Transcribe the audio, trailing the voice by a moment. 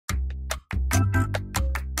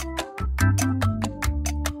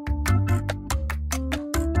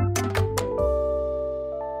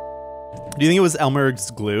Do you think it was Elmer's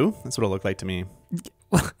glue? That's what it looked like to me.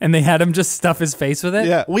 And they had him just stuff his face with it?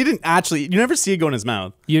 Yeah, we didn't actually. You never see it go in his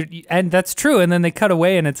mouth. And that's true. And then they cut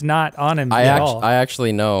away and it's not on him at all. I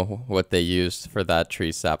actually know what they used for that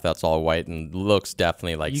tree sap. That's all white and looks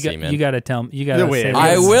definitely like semen. You got to tell me. You got to say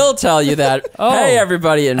I will tell you that. Hey,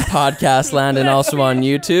 everybody in podcast land and also on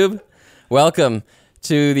YouTube. Welcome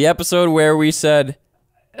to the episode where we said,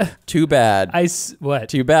 too bad. What?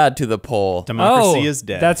 Too bad to the poll. Democracy is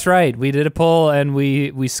dead. That's right. We did a poll and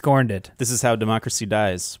we scorned it. This is how democracy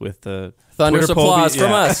dies, with the thunderous applause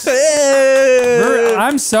from us.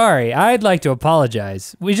 I'm sorry. I'd like to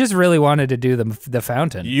apologize. We just really wanted to do the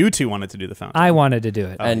fountain. You two wanted to do the fountain. I wanted to do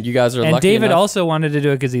it. And you guys are and lucky David enough. also wanted to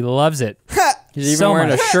do it because he loves it. He's even wearing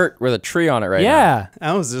a shirt with a tree on it right now. Yeah.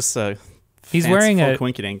 That was just a He's wearing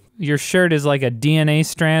your shirt is like a DNA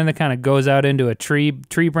strand that kind of goes out into a tree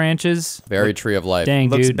branches. Very tree of life. Dang,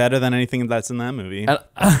 looks dude. better than anything that's in that movie.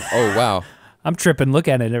 Oh, wow. I'm tripping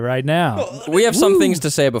looking at it right now. We have some things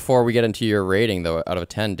to say before we get into your rating, though, out of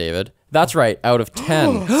 10, David. That's right, out of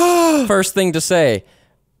 10. First thing to say,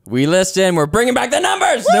 we listen, we're bringing back the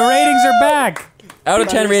numbers! The ratings are back! Out of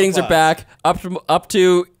 10 ratings are back, up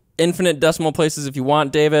to infinite decimal places if you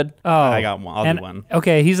want, David. Oh, I got one. I'll do one.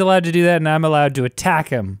 Okay, he's allowed to do that, and I'm allowed to attack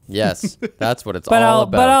him. Yes, that's what it's all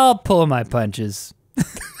about. But I'll pull my punches.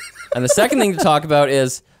 And the second thing to talk about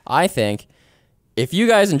is, I think, if you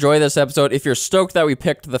guys enjoy this episode, if you're stoked that we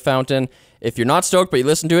picked the fountain, if you're not stoked but you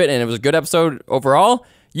listened to it and it was a good episode overall,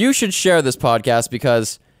 you should share this podcast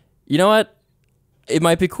because, you know what? It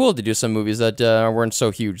might be cool to do some movies that weren't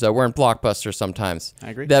so huge, that weren't blockbusters sometimes.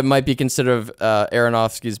 I agree. That might be considered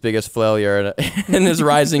Aronofsky's biggest failure in his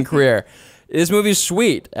rising career. This movie's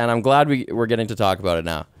sweet, and I'm glad we're getting to talk about it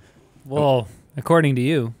now. Well, according to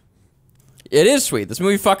you. It is sweet. This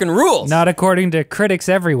movie fucking rules. Not according to critics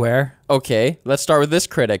everywhere. Okay, let's start with this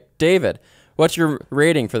critic. David, what's your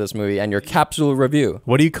rating for this movie and your capsule review?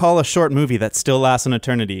 What do you call a short movie that still lasts an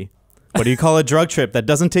eternity? What do you call a drug trip that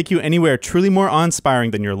doesn't take you anywhere truly more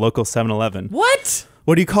awe-inspiring than your local 7-Eleven? What?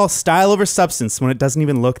 What do you call style over substance when it doesn't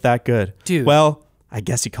even look that good? Dude. Well, I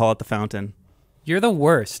guess you call it the fountain. You're the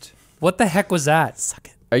worst. What the heck was that? Suck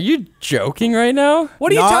it. Are you joking right now?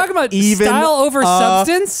 What are you talking about? Even Style over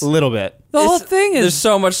substance? A little bit. The whole thing is... There's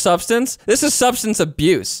so much substance. This is substance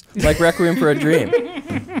abuse, like Requiem for a Dream.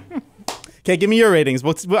 Okay, give me your ratings.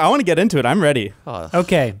 I want to get into it. I'm ready.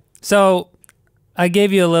 Okay, so I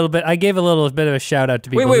gave a little bit of a shout out to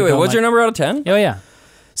people. Wait. What's your number out of 10? Oh, yeah.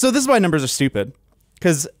 So this is why numbers are stupid.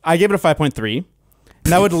 Because I gave it a 5.3.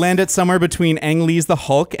 And that would land it somewhere between Ang Lee's The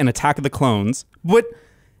Hulk and Attack of the Clones. But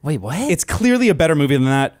wait, what? it's clearly a better movie than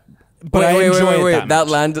that. But I enjoy it that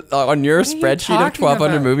landed on your spreadsheet of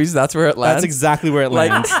 1,200 movies. That's where it lands. That's exactly where it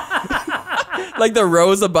lands. Like the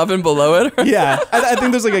rows above and below it. Yeah, I think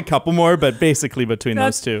there's like a couple more, but basically between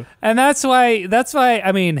those two. And that's why.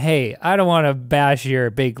 I mean, hey, I don't want to bash your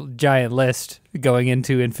big giant list going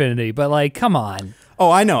into infinity, but like, come on. Oh,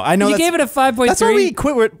 I know. You gave it a 5.3. That's why we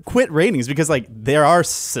quit ratings, because like they are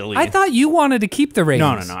silly. I thought you wanted to keep the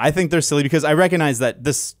ratings. No. I think they're silly because I recognize that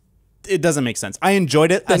it doesn't make sense. I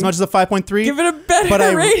enjoyed it as much as a 5.3. Give it a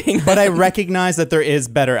better rating. But I recognize that there is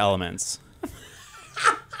better elements.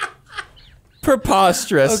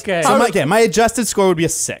 Preposterous. Okay. So my adjusted score would be a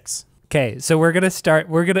 6. Okay, so we're gonna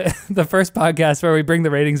the first podcast where we bring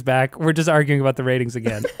the ratings back. We're just arguing about the ratings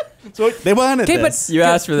again. So they wanted this. You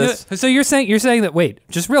asked for this. So you're saying that? Wait,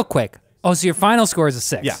 just real quick. Oh, so your final score is a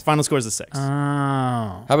 6. Yeah, final score is a 6. Oh,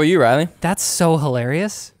 How about you, Riley? that's so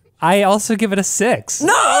hilarious. I also give it a 6.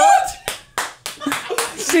 No.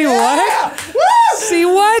 See what? See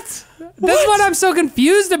what? That's what I'm so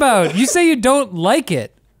confused about. You say you don't like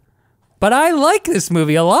it, but I like this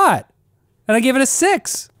movie a lot, and I give it a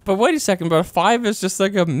 6. But wait a second, but a 5 is just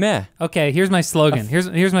like a meh. Okay, here's my slogan. Here's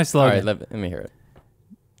my All slogan. right, let me hear it.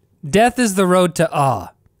 Death is the road to awe,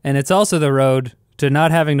 and it's also the road to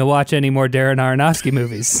not having to watch any more Darren Aronofsky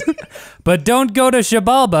movies. But don't go to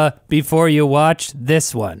Xibalba before you watch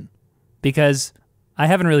this one, because I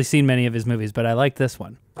haven't really seen many of his movies, but I like this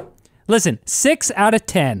one. Listen, 6 out of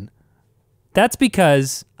 10. That's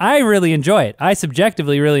because I really enjoy it. I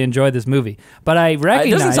subjectively really enjoyed this movie, but I recognize...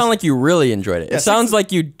 It doesn't sound like you really enjoyed it. It sounds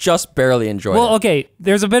like you just barely enjoyed it. Well, okay,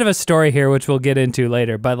 there's a bit of a story here, which we'll get into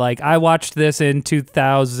later, but like I watched this in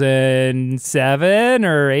 2007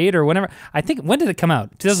 or 8 or whenever. I think, when did it come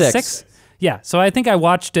out? 2006? 6. Yeah, so I think I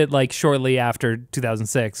watched it like shortly after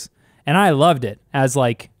 2006, and I loved it as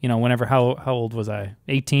like, you know, whenever, how old was I?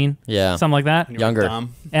 18? Yeah. Something like that? Younger.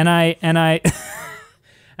 And I and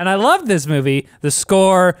I loved this movie. The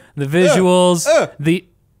score, the visuals, the...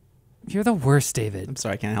 You're the worst, David. I'm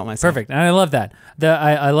sorry, I can't help myself. Perfect, and I love that.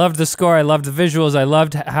 I loved the score. I loved the visuals. I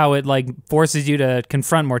loved how it like forces you to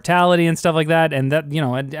confront mortality and stuff like that. And that, you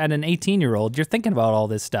know, at an 18-year-old, you're thinking about all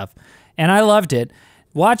this stuff, and I loved it.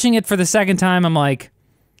 Watching it for the second time, I'm like,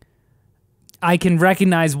 I can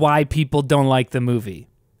recognize why people don't like the movie,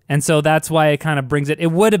 and so that's why it kind of brings it.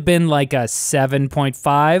 It would have been like a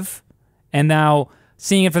 7.5, and now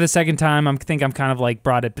seeing it for the second time, I think I'm kind of like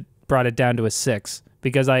brought it down to a 6.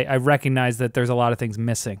 Because I recognize that there's a lot of things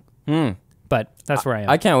missing. But that's where I am.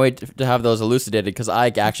 I can't wait to have those elucidated because I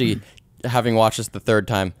actually, having watched this the third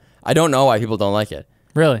time, I don't know why people don't like it.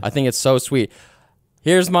 Really? I think it's so sweet.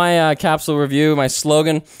 Here's my capsule review, my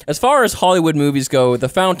slogan. As far as Hollywood movies go, The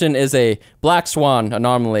Fountain is a black swan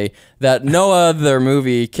anomaly that no other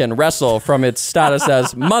movie can wrestle from its status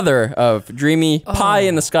as mother of dreamy,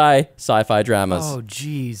 pie-in-the-sky sci-fi dramas. Oh,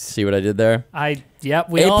 jeez. See what I did there? Yep.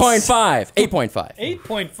 8.5. 8.5.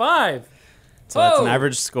 8.5. So that's an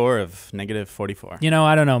average score of -44. You know,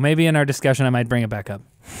 I don't know. Maybe in our discussion, I might bring it back up.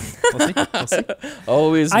 We'll see. We'll see.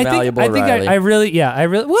 Always malleable, I think Riley. I really,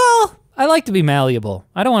 well, I like to be malleable.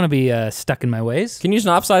 I don't want to be stuck in my ways. Can you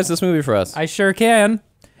synopsize this movie for us? I sure can.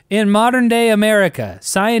 In modern-day America,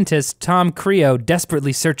 scientist Tom Creo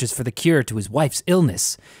desperately searches for the cure to his wife's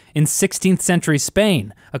illness. In 16th century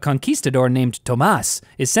Spain, a conquistador named Tomas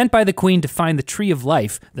is sent by the queen to find the tree of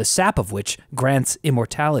life, the sap of which grants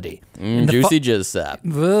immortality. Juicy jizz sap.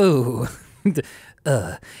 Whoa.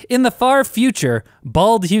 In the far future,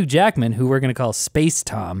 bald Hugh Jackman, who we're going to call Space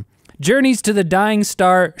Tom, journeys to the dying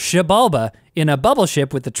star Xibalba in a bubble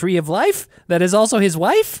ship with the tree of life that is also his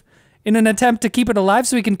wife, in an attempt to keep it alive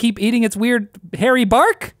so he can keep eating its weird hairy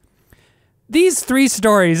bark? These 3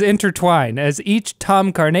 stories intertwine as each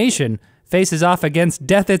Tom Carnation faces off against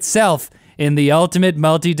death itself in the ultimate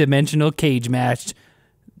multi-dimensional cage match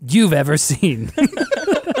you've ever seen.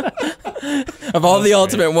 Of all the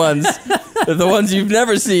ultimate ones, the ones you've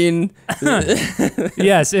never seen.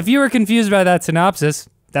 Yes, if you were confused by that synopsis,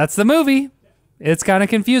 that's the movie. It's kind of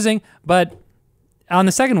confusing, but on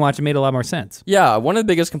the second watch, it made a lot more sense. Yeah, one of the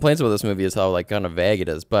biggest complaints about this movie is how like kind of vague it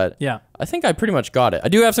is, but Yeah. I think I pretty much got it. I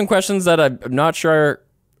do have some questions that I'm not sure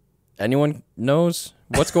anyone knows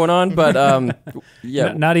what's going on, but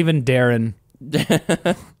yeah. Not even Darren.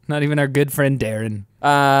 Not even our good friend Darren.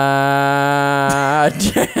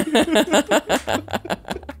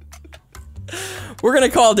 We're going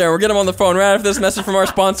to call Darren. We'll get him on the phone right after this message from our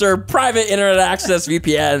sponsor, Private Internet Access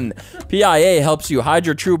VPN. PIA helps you hide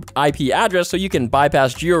your true IP address so you can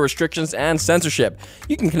bypass geo restrictions and censorship.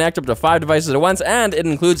 You can connect up to 5 devices at once, and it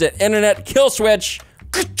includes an internet kill switch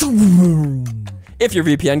if your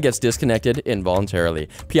VPN gets disconnected involuntarily.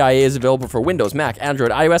 PIA is available for Windows, Mac,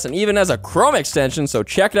 Android, iOS, and even as a Chrome extension, so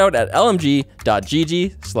check it out at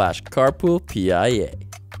lmg.gg/carpoolpia.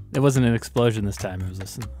 It wasn't an explosion this time. It was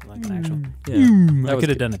just like an actual. Yeah, I could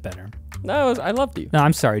have done it better. I loved you. No,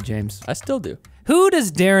 I'm sorry, James. I still do. Who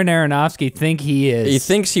does Darren Aronofsky think he is? He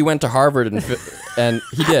thinks he went to Harvard and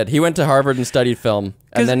he did. He went to Harvard and studied film,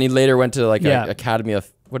 and then he later went to like a Academy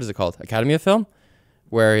of what is it called? Academy of Film,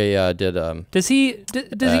 where he did Does he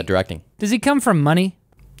directing. Does he come from money?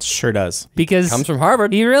 Sure does. Because Comes from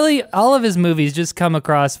Harvard. He really, all of his movies just come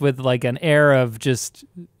across with like an air of just,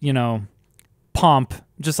 you know, pomp.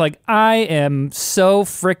 Just like, I am so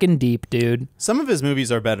frickin' deep, dude. Some of his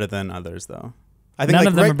movies are better than others, though. I think None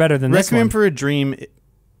of them are better than this Requiem one. for a Dream.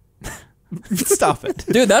 Stop it,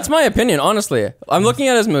 Dude, that's my opinion, honestly. I'm looking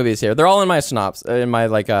at his movies here. They're all in my in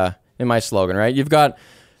my slogan, right? You've got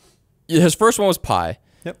his first one was Pie,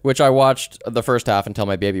 which I watched the first half until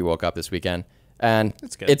my baby woke up this weekend, and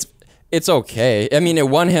That's good. it's okay. I mean, it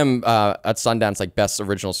won him at Sundance like best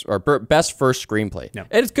original or best first screenplay. Yeah.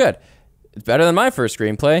 It's good. It's better than my first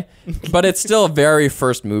screenplay, but it's still very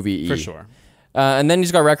first movie. for sure. And then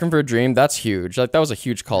he's got Requiem for a Dream. That's huge. Like that was a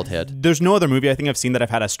huge cult hit. There's no other movie I think I've seen that I've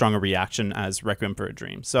had as strong a reaction as Requiem for a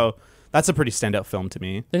Dream. So that's a pretty standout film to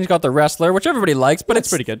me. Then he's got The Wrestler, which everybody likes, but It's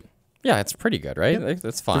pretty good. Yeah, it's pretty good, right? Like,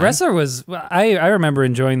 that's fine. The Wrestler was, I remember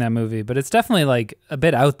enjoying that movie, but it's definitely like a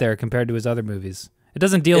bit out there compared to his other movies. It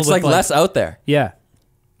doesn't deal It's with like less out there. Yeah.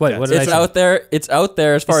 What? Yeah, What did I It's say? out there. It's out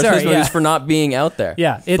there as far as Sorry, his movies yeah. for not being out there.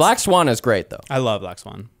 Yeah, it's- Black Swan is great though. I love Black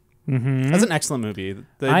Swan. That's an excellent movie. It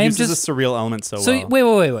I am uses just- a surreal element so So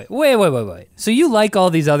well. wait. So you like all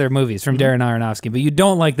these other movies from Darren Aronofsky, but you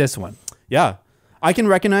don't like this one. Yeah. I can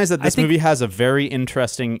recognize that this think- movie has a very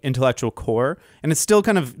interesting intellectual core, and it still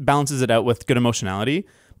kind of balances it out with good emotionality.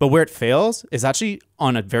 But where it fails is actually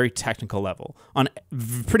on a very technical level. On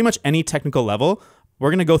pretty much any technical level,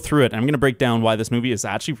 we're going to go through it, and I'm going to break down why this movie is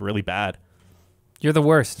actually really bad. You're the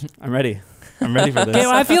worst. I'm ready. I'm ready for this. Okay,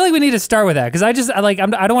 well, I feel like we need to start with that because I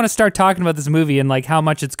don't want to start talking about this movie and like how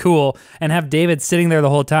much it's cool and have David sitting there the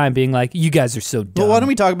whole time being like, "You guys are so dumb." Well, why don't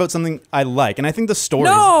we talk about something I like? And I think the story.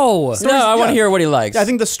 No, I want to hear what he likes. I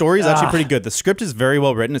think the story is actually pretty good. The script is very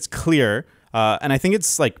well written. It's clear, and I think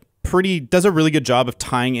it's like does a really good job of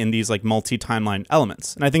tying in these like multi-timeline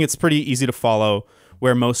elements. And I think it's pretty easy to follow.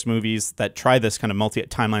 Where most movies that try this kind of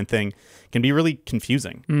multi-timeline thing can be really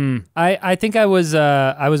confusing. I think I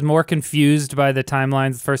was more confused by the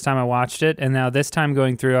timelines the first time I watched it, and now this time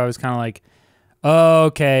going through, I was kind of like, oh,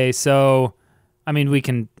 okay, so I mean we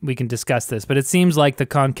can discuss this, but it seems like the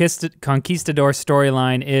Conquistador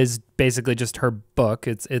storyline is basically just her book.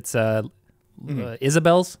 It's Isabel's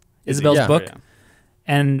book, Yeah.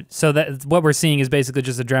 and so that what we're seeing is basically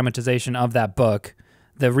just a dramatization of that book.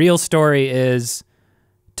 The real story is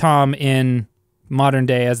Tom in modern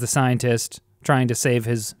day as the scientist trying to save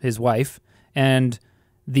his wife, and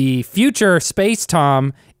the future space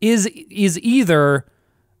Tom is either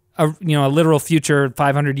a literal future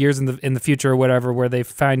 500 years in the future or whatever, where they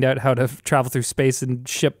find out how to travel through space and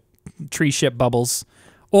tree ship bubbles,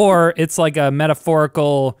 or it's like a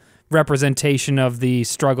metaphorical representation of the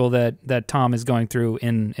struggle that Tom is going through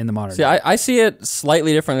in the modern day. I see it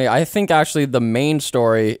slightly differently. I think actually the main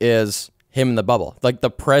story is him in the bubble, like the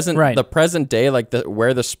present day, like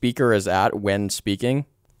where the speaker is at when speaking,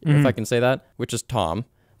 if I can say that, which is Tom.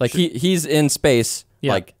 Like he's in space,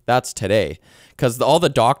 like that's today, because all the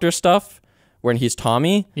doctor stuff when he's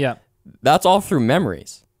Tommy, that's all through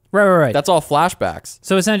memories. Right. That's all flashbacks.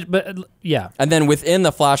 So essentially, but yeah. And then within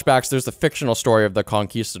the flashbacks, there's the fictional story of the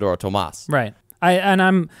Conquistador Tomas. Right.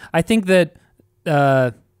 I think that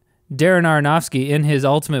Darren Aronofsky, in his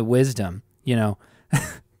ultimate wisdom,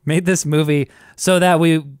 made this movie so that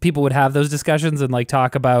people would have those discussions and like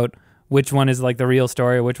talk about which one is like the real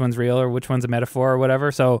story, or which one's real, or which one's a metaphor or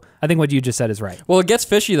whatever. So I think what you just said is right. Well, it gets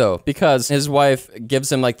fishy though, because his wife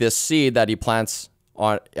gives him like this seed that he plants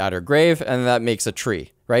at her grave, and that makes a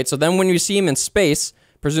tree, right? So then when you see him in space,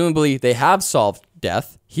 presumably they have solved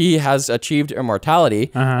death. He has achieved immortality,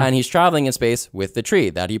 and he's traveling in space with the tree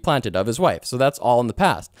that he planted of his wife. So that's all in the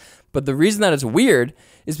past. But the reason that it's weird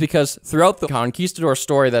is because throughout the Conquistador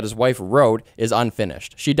story that his wife wrote is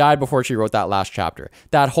unfinished. She died before she wrote that last chapter.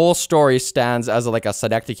 That whole story stands as like a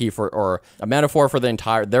synecdoche or a metaphor for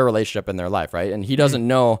their relationship in their life, right? And he doesn't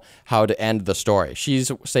know how to end the story. She's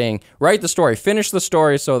saying, write the story, finish the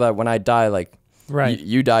story so that when I die, like, right,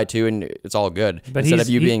 you die too, and it's all good. But instead of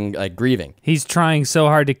you being like grieving. He's trying so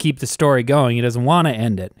hard to keep the story going. He doesn't want to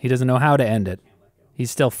end it. He doesn't know how to end it.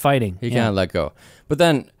 He's still fighting. He can't let go. But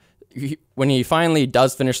then when he finally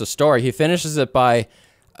does finish the story, he finishes it by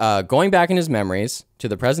going back in his memories to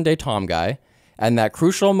the present day Tom guy, and that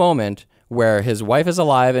crucial moment where his wife is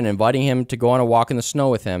alive and inviting him to go on a walk in the snow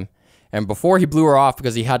with him. And before he blew her off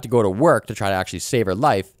because he had to go to work to try to actually save her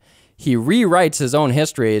life, he rewrites his own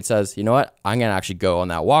history. It says, you know what? I'm going to actually go on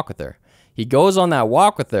that walk with her. He goes on that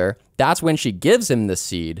walk with her. That's when she gives him the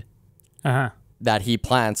seed that he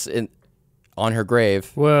plants on her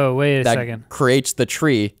grave. Whoa, wait a that second. Creates the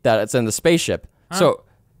tree that's in the spaceship. So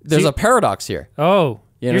there's a paradox here. Oh,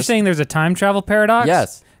 you're saying there's a time travel paradox?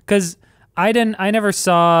 Yes. Because I never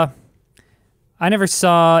saw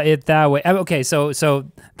it that way. Okay,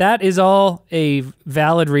 so that is all a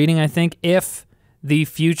valid reading, I think, if the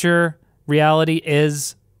future reality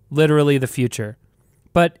is literally the future.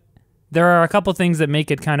 But there are a couple things that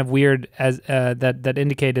make it kind of weird as that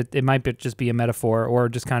indicate it might just be a metaphor or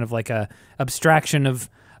just kind of like a abstraction of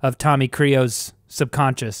Tommy Creo's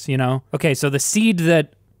subconscious, Okay, so the seed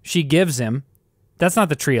that she gives him, that's not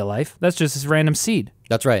the tree of life. That's just this random seed.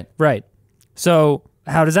 That's right. Right. So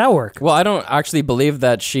how does that work? Well, I don't actually believe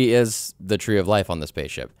that she is the tree of life on the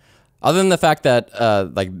spaceship. Other than the fact that,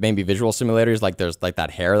 like, maybe visual simulators, like, there's, like,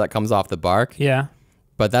 that hair that comes off the bark. Yeah.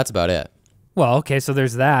 But that's about it. Well, okay, so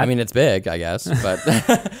there's that. I mean, it's big, I guess,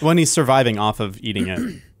 but... When he's surviving off of eating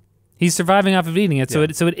it. He's surviving off of eating it, so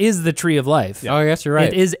it is the tree of life. Yeah. Oh, I guess you're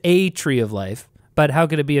right. It is a tree of life, but how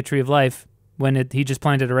could it be a tree of life when he just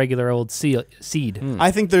planted a regular old seed?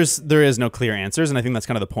 I think there is no clear answers, and I think that's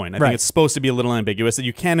kind of the point. I think it's supposed to be a little ambiguous, that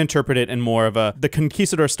you can interpret it in more of the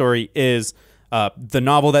Conquistador story is the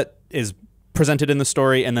novel that is presented in the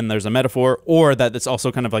story, and then there's a metaphor, or that it's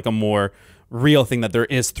also kind of like a more real thing that there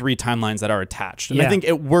is 3 timelines that are attached. And I think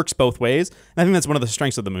it works both ways. And I think that's one of the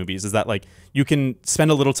strengths of the movies, is that like you can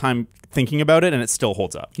spend a little time thinking about it and it still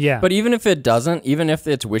holds up. Yeah. But even if it doesn't, even if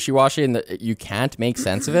it's wishy-washy and you can't make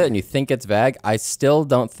sense of it and you think it's vague, I still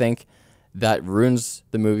don't think that ruins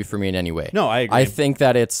the movie for me in any way. No, I agree. I think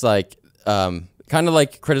that it's like kind of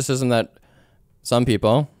like criticism that some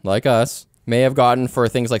people like us may have gotten for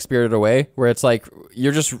things like Spirited Away, where it's like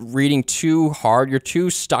you're just reading too hard. You're too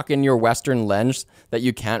stuck in your Western lens that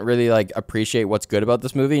you can't really like appreciate what's good about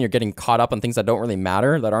this movie, and you're getting caught up on things that don't really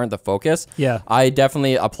matter, that aren't the focus. Yeah. I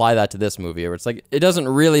definitely apply that to this movie, where it's like it doesn't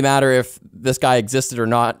really matter if this guy existed or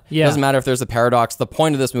not. Yeah. It doesn't matter if there's a paradox. The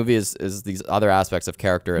point of this movie is these other aspects of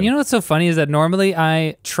character. And You know what's so funny is that normally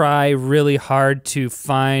I try really hard to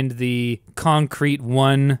find the concrete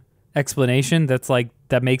one explanation that's like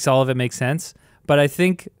that makes all of it make sense. But I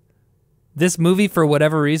think this movie, for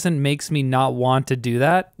whatever reason, makes me not want to do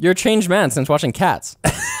that. you're a changed man since watching Cats.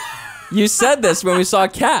 You said this when we saw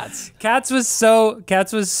Cats. Cats was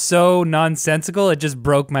so nonsensical, it just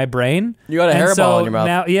broke my brain. You got a And hairball so in your mouth.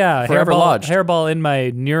 Now, yeah, Forever lodged. hairball in my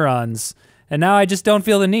neurons. And now I just don't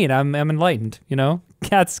feel the need. I'm enlightened, you know?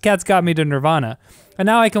 Cats got me to Nirvana. And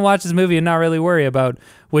now I can watch this movie and not really worry about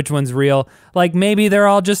which one's real. Like maybe they're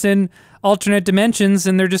all just in alternate dimensions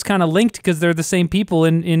and they're just kind of linked because they're the same people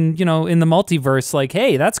in the multiverse. Like,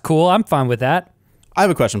 hey, that's cool. I'm fine with that. I have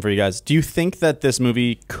a question for you guys. Do you think that this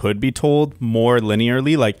movie could be told more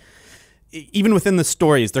linearly? Like, even within the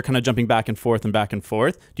stories, they're kind of jumping back and forth and back and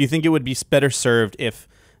forth. Do you think it would be better served if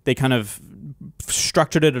they kind of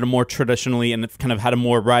structured it at a more traditionally and kind of had a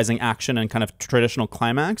more rising action and kind of traditional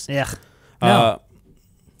climax? Yeah. No.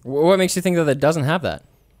 What makes you think that it doesn't have that?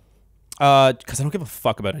 Because I don't give a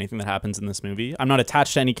fuck about anything that happens in this movie. I'm not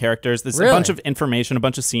attached to any characters. There's Really? a bunch of information, a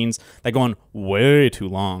bunch of scenes that go on way too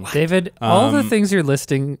long. David, all the things you're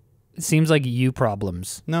listing seems like you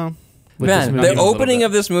problems. No. with this Man, movie. the opening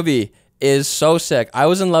of this movie is so sick. I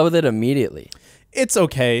was in love with it immediately. It's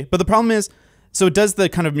okay, but the problem is, so it does the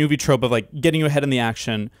kind of movie trope of like getting you ahead in the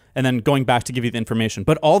action and then going back to give you the information.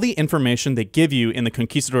 But all the information they give you in the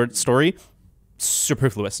Conquistador story,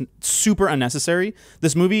 superfluous, super unnecessary.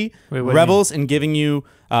 This movie Wait, what do you revels in giving you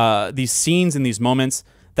these scenes and these moments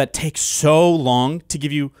that take so long to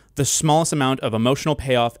give you the smallest amount of emotional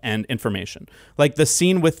payoff and information. Like the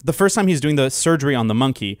scene with the first time he's doing the surgery on the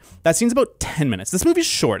monkey, that scene's about 10 minutes. This movie's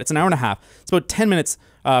short. It's an hour and a half. It's about 10 minutes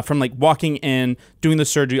from like walking in, doing the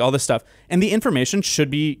surgery, all this stuff. And the information should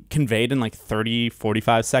be conveyed in like 30,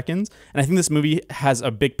 45 seconds. And I think this movie has a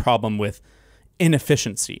big problem with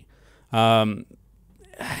inefficiency. And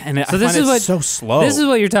I find it so slow. This is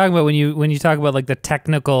what you're talking about when you talk about like the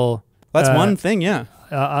technical. That's one thing, yeah.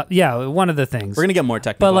 Yeah, one of the things. We're gonna get more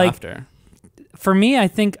technical like, after. For me, I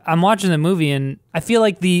think I'm watching the movie and I feel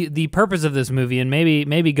like the purpose of this movie, and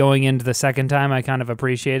maybe going into the second time, I kind of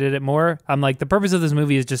appreciated it more. I'm like, the purpose of this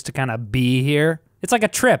movie is just to kind of be here. It's like a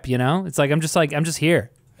trip, you know. It's like I'm just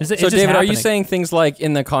here. It's So, just David, are you happening. saying things like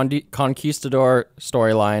in the Conquistador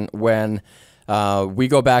storyline when we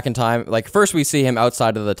go back in time, like first we see him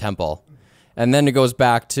outside of the temple, and then it goes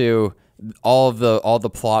back to all the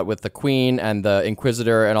plot with the queen and the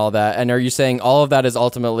inquisitor and all that, and are you saying all of that is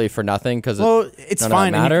ultimately for nothing because it's none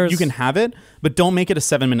fine. of that matters? You can have it, but don't make it a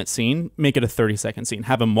 7-minute scene. Make it a 30-second scene.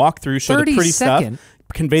 Have him walk through, show the 30 pretty second? stuff,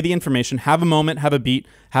 convey the information, have a moment, have a beat,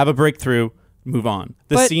 have a breakthrough, move on.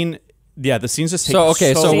 The scenes just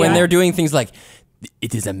take so when long. they're doing things like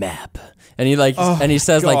it is a map, and he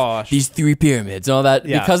says like gosh. these 3 pyramids and all that,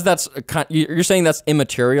 Yeah. because that's you're saying that's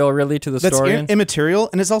immaterial really to the That's story. immaterial,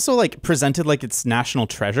 and it's also like presented like it's national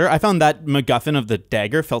treasure. I found that MacGuffin of the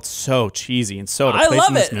dagger felt so cheesy and so out of I place love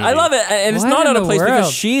in this it. movie. I love it, and it's What not in out of the place because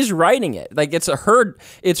world? she's writing it. Like it's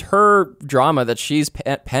her drama that she's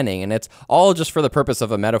penning, and it's all just for the purpose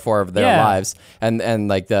of a metaphor of their Yeah. lives, and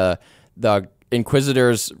like the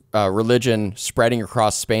Inquisitor's religion spreading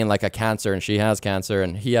across Spain like a cancer, and she has cancer,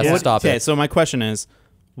 and he has to stop Okay, it. so my question is,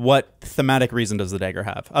 what thematic reason does the dagger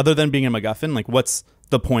have, other than being a MacGuffin? Like, what's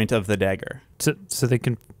the point of the dagger? so they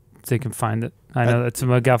can find it. I know it's a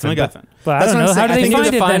MacGuffin. MacGuffin. But I That's don't what know. I'm How saying. do I they think find you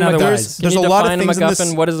it define then MacGuffin. otherwise? There's Can a you lot of define a things in MacGuffin?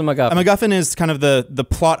 this. What is a MacGuffin? A MacGuffin is kind of the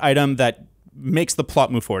plot item that makes the plot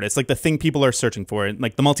move forward. It's like the thing people are searching for.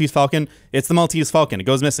 Like the Maltese Falcon, it's the Maltese Falcon. It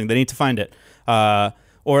goes missing. They need to find it.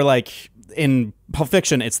 Or like in Pulp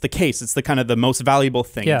Fiction, it's the case. It's the kind of the most valuable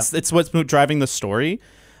thing. Yeah. It's what's driving the story.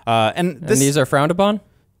 And this, And these are frowned upon?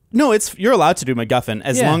 no, you're allowed to do MacGuffin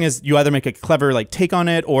as Yeah. long as you either make a clever like take on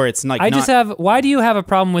it or it's like Why do you have a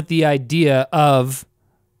problem with the idea of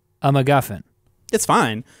a MacGuffin? It's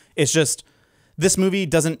fine. It's just this movie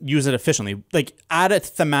doesn't use it efficiently. Like add a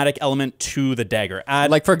thematic element to the dagger.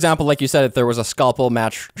 Add Like, for example, like you said, if there was a scalpel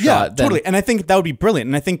match yeah, shot, then totally. And I think that would be brilliant.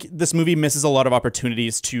 And I think this movie misses a lot of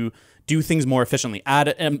opportunities to do things more efficiently. Add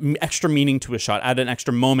an extra meaning to a shot. Add an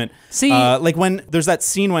extra moment. See- like when there's that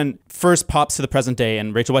scene when first pops to the present day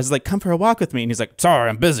and Rachel Weisz is like, "Come for a walk with me," and he's like, "Sorry,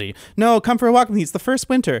 I'm busy." No, come for a walk with me. It's the first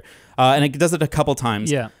winter, and it does it a couple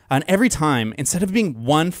times. Yeah. And every time, instead of being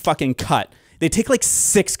one fucking cut, They take like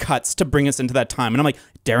 6 cuts to bring us into that time. And I'm like,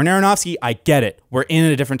 Darren Aronofsky, I get it. We're in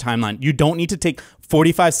a different timeline. You don't need to take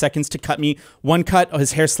 45 seconds to cut me. One cut, oh,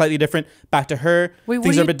 his hair's slightly different. Back to her. Wait,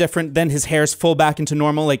 things are a bit different. Then his hair's full back into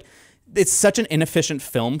normal. Like, it's such an inefficient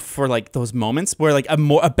film for like those moments where like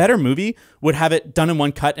a better movie would have it done in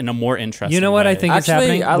one cut in a more interesting You know what way. I think is Actually,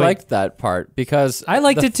 happening? I Wait. liked that part because I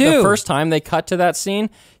liked it too. The first time they cut to that scene,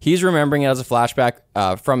 he's remembering it as a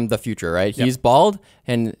flashback from the future, right? Yep. He's bald,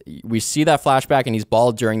 and we see that flashback, and he's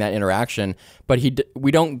bald during that interaction, but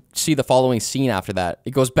we don't see the following scene after that.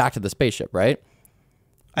 It goes back to the spaceship, right?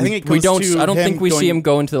 I think it We goes don't. to I don't him think we going- see him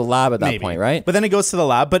go into the lab at that Maybe. point, right? But then it goes to the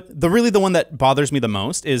lab. But the one that bothers me the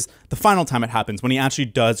most is the final time it happens when he actually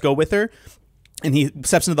does go with her. And he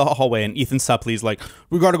steps into the hallway, and Ethan Suplee's like,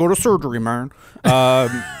 "We gotta go to surgery, man."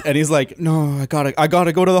 And he's like, "No, I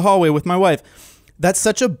gotta go to the hallway with my wife." That's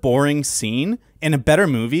such a boring scene. In a better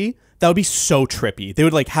movie, that would be so trippy. They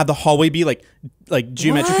would like have the hallway be like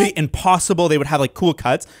geometrically impossible. They would have like cool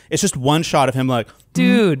cuts. It's just one shot of him like,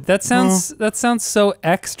 Dude, that sounds so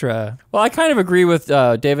extra. Well, I kind of agree with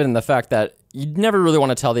David in the fact that you never really want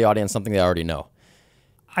to tell the audience something they already know.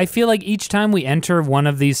 I feel like each time we enter one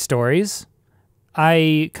of these stories,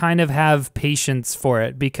 I kind of have patience for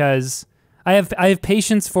it because I have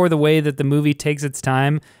patience for the way that the movie takes its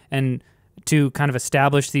time and to kind of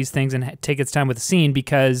establish these things and take its time with the scene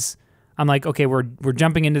because I'm like, okay, we're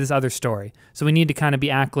jumping into this other story, so we need to kind of be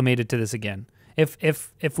acclimated to this again.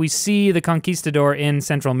 If we see the conquistador in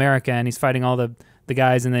Central America and he's fighting all the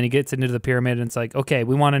guys and then he gets into the pyramid and it's like, okay,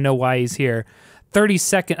 we want to know why he's here. A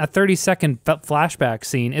 30-second flashback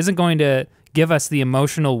scene isn't going to give us the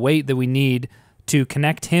emotional weight that we need to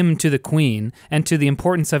connect him to the queen and to the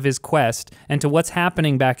importance of his quest and to what's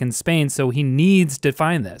happening back in Spain. So he needs to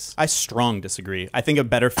find this. I strong disagree. I think a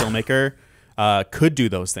better filmmaker could do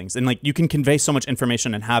those things. And like you can convey so much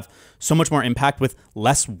information and have so much more impact with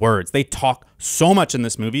less words. They talk so much in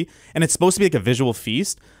this movie and it's supposed to be like a visual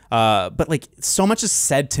feast. But like so much is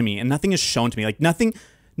said to me and nothing is shown to me.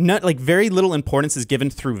 Like very little importance is given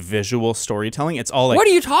through visual storytelling. It's all like, What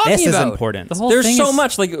are you talking this about? is important. The whole There's thing so is-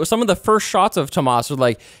 much, like some of the first shots of Tomas are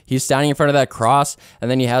like he's standing in front of that cross and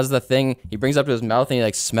then he has the thing he brings up to his mouth and he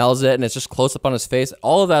like smells it and it's just close up on his face.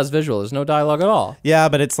 All of that is visual. There's no dialogue at all. Yeah,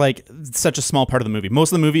 but it's like such a small part of the movie.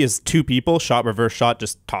 Most of the movie is 2 people shot reverse shot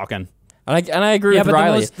just talking. And I agree Yeah, with but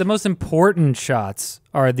Riley. the most important shots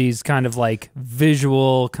are these kind of like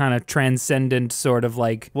visual, kind of transcendent sort of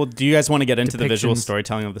like. Well, do you guys want to get into the visual Depictions.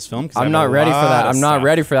 storytelling of this film? 'Cause I I'm have not a ready for lot that. of I'm not stuff.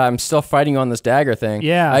 ready for that. I'm still fighting on this dagger thing.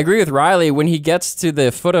 Yeah. I agree with Riley when he gets to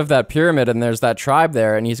the foot of that pyramid and there's that tribe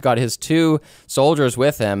there and he's got his 2 soldiers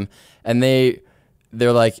with him and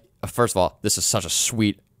they're like, first of all, this is such a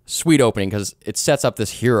sweet opening because it sets up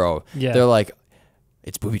this hero. Yeah. They're like,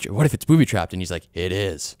 what if it's booby trapped? And he's like, it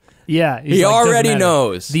is. Yeah, he's He like, doesn't already matter.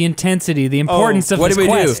 knows. The intensity, the importance of What this do we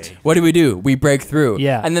quest. do? What do we do? We break through.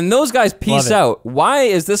 Yeah. And then those guys Love peace it. out. Why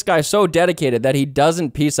is this guy so dedicated that he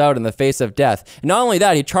doesn't peace out in the face of death? And not only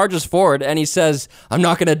that, he charges forward and he says, I'm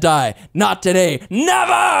not going to die. Not today.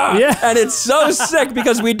 Never! Yeah. And it's so sick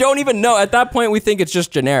because we don't even know. At that point, we think it's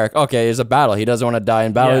just generic. Okay, it's a battle. He doesn't want to die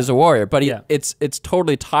in battle. Yeah. He's a warrior. But Yeah. it's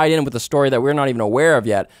totally tied in with the story that we're not even aware of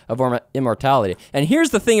yet of immortality. And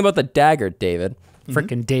here's the thing about the dagger, David.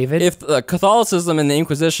 Frickin' David. If Catholicism and the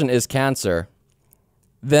Inquisition is cancer,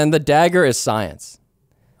 then the dagger is science.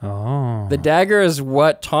 oh. The dagger is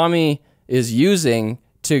what Tommy is using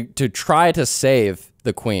to try to save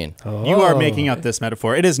the queen. You are making up this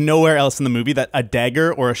metaphor. It is nowhere else in the movie that a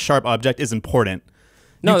dagger or a sharp object is important.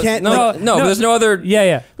 No, you can't. no, like, no, There's no other.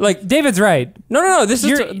 Yeah. Like David's right. no. This is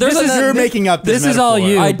You're- there's this is- you're making up this. This is all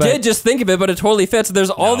metaphor. you. I but- did just think of it, but it totally fits.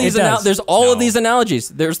 There's all these. It does. There's all of No. these analogies.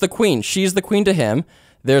 There's the queen. She's the queen to him.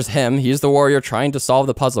 There's him. He's the warrior trying to solve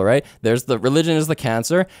the puzzle, right? There's the religion is the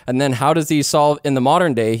cancer, and then how does he solve in the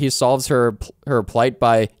modern day? He solves her plight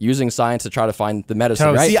by using science to try to find the medicine,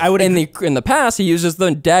 Toast. right? See, I would in the past, he uses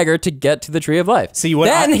the dagger to get to the tree of life. See, what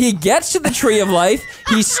then I- he gets to the tree of life.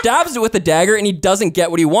 He stabs it with the dagger, and he doesn't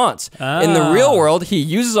get what he wants. In the real world, he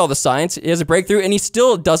uses all the science. He has a breakthrough, and he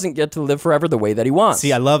still doesn't get to live forever the way that he wants.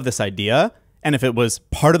 See, I love this idea, and if it was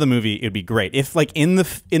part of the movie, it'd be great. If like in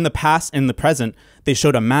the past, in the present, they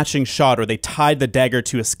showed a matching shot, or they tied the dagger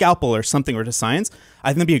to a scalpel or something, or to science, I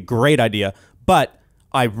think that'd be a great idea. But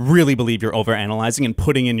I really believe you're overanalyzing and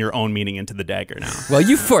putting in your own meaning into the dagger now. Well,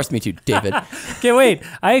 you forced me to, David. Okay, wait.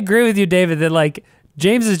 I agree with you, David, that like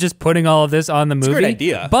James is just putting all of this on the movie. a great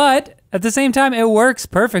idea. But at the same time, it works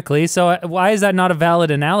perfectly. So why is that not a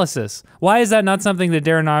valid analysis? Why is that not something that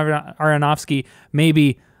Darren Aronofsky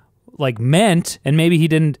maybe like meant, and maybe he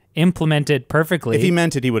didn't implement it perfectly. If he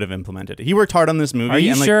meant it, he would have implemented it. He worked hard on this movie. Are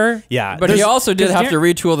you and like, sure? Yeah. But he also did 'cause have to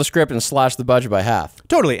retool the script and slash the budget by half.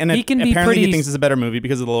 Totally. And He can be apparently pretty- he thinks it's a better movie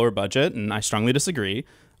because of the lower budget, and I strongly disagree.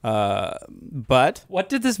 But What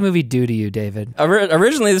did this movie do to you, David?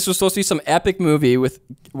 Originally, this was supposed to be some epic movie with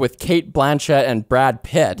Kate Blanchett and Brad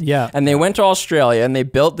Pitt. Yeah. And they went to Australia and they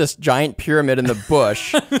built this giant pyramid in the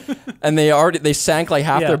bush, and they sank like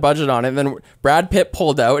half Yeah. their budget on it. And then Brad Pitt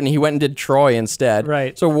pulled out and he went and did Troy instead.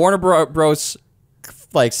 Right. So Warner Bros.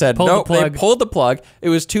 Like said Pulled no, the plug. they pulled the plug. It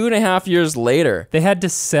was 2.5 years later. They had to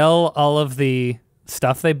sell all of the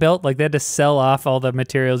stuff they built. Like they had to sell off all the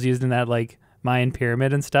materials used in that like Mayan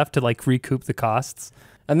pyramid and stuff to like recoup the costs.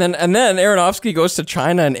 And then Aronofsky goes to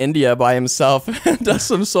China and India by himself and does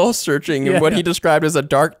some soul searching in what he described as a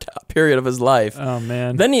dark period of his life. Oh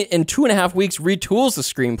man. Then he, in 2.5 weeks, retools the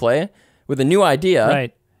screenplay with a new idea.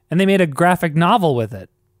 Right. And they made a graphic novel with it.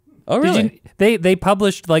 Oh, really? They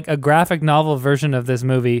published like a graphic novel version of this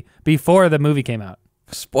movie before the movie came out.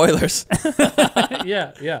 Spoilers.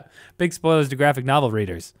 Yeah. Big spoilers to graphic novel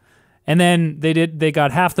readers. And then they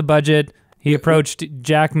got half the budget. He approached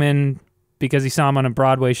Jackman because he saw him on a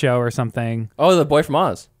Broadway show or something. Oh, the boy from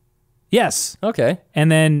Oz. Yes. Okay.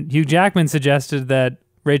 And then Hugh Jackman suggested that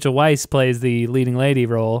Rachel Weisz plays the leading lady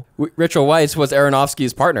role. Rachel Weisz was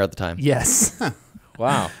Aronofsky's partner at the time. Yes.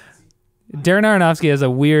 Wow. Darren Aronofsky has a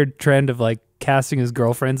weird trend of like casting his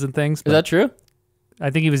girlfriends and things. Is that true? I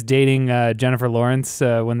think he was dating Jennifer Lawrence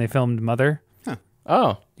when they filmed Mother.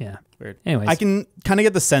 Oh. Yeah. weird. Anyways. I can kind of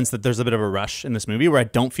get the sense that there's a bit of a rush in this movie where I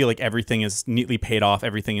don't feel like everything is neatly paid off.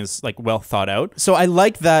 Everything is like well thought out. So I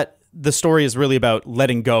like that the story is really about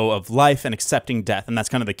letting go of life and accepting death. And that's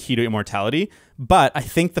kind of the key to immortality. But I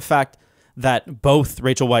think the fact that both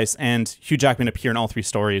Rachel Weisz and Hugh Jackman appear in all three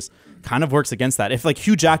stories kind of works against that. If like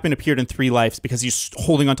Hugh Jackman appeared in 3 lives because he's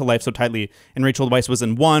holding onto life so tightly, and Rachel Weisz was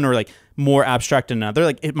in 1 or like more abstract in another,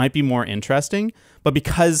 like it might be more interesting. But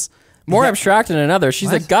because more abstract in another,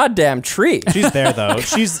 she's a goddamn tree. she's there though,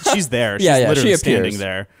 she's there. She's Yeah, literally she standing appears.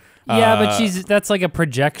 there. yeah, but that's like a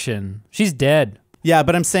projection. She's dead. Yeah,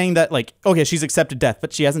 but I'm saying that like okay, she's accepted death,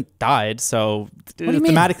 but she hasn't died. So do you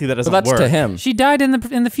mean? thematically that doesn't But that's work. to him. She died in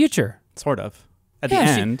the future. Sort of. At Yeah,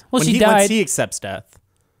 the she- end, well, when she he, died. once he accepts death.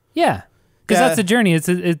 Yeah, because Yeah. that's the journey.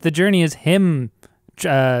 The journey is him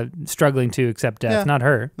struggling to accept death, Yeah. not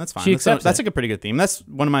her. That's fine. She That's, accepts that's it. like a pretty good theme. That's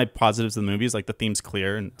one of my positives of the movie is like the theme's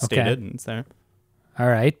clear and stated and it's there. All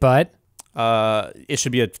right, but It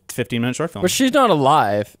should be a 15-minute short film. But she's not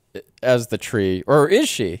alive as the tree, or is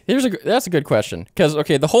she? That's a good question. Because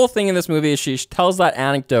okay, the whole thing in this movie is she tells that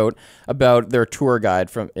anecdote about their tour guide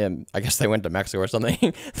from. I guess they went to Mexico or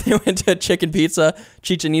something. They went to Chichen Pizza,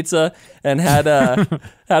 Chichen Itza, and had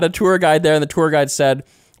a tour guide there. And the tour guide said,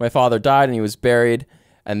 "My father died and he was buried,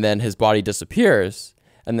 and then his body disappears,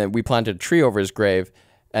 and then we planted a tree over his grave,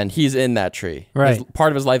 and he's in that tree. Right.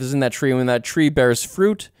 Part of his life is in that tree. And when that tree bears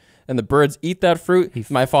fruit." And the birds eat that fruit.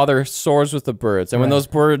 My father soars with the birds. And when those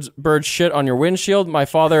birds shit on your windshield, my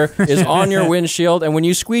father is on your windshield. And when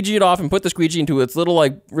you squeegee it off and put the squeegee into its little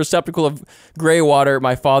like receptacle of gray water,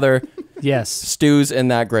 my father yes, stews in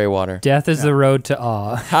that gray water. death is the road to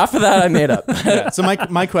awe. Half of that I made up. Yeah. So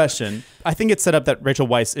my question, I think it's set up that Rachel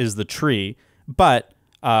Weisz is the tree, but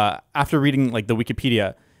after reading like the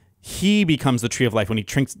Wikipedia, he becomes the tree of life when he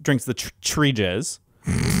drinks the tree jizz.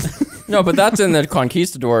 No, but that's in the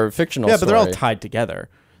Conquistador fictional Yeah, but they're all story. tied together.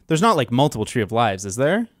 There's not like multiple tree of lives, is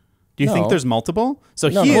there? Do you think No. there's multiple? So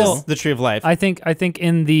No, he no. is the tree of life. I think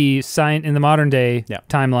in the modern day Yeah.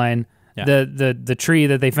 timeline, Yeah. the tree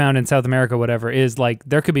that they found in South America, whatever, is like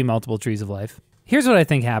there could be multiple trees of life. Here's what I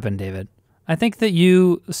think happened, David. I think that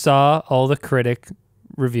you saw all the critic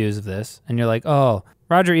reviews of this, and you're like, oh,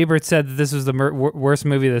 Roger Ebert said that this was the worst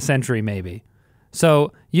movie of the century, maybe.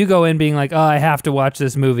 So you go in being like, oh, I have to watch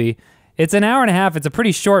this movie. It's an hour and a half. It's a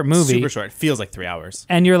pretty short movie. Super short. It feels like 3 hours.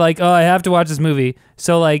 And you're like, oh, I have to watch this movie.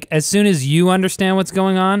 So like, as soon as you understand what's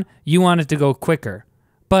going on, you want it to go quicker.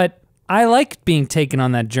 But I like being taken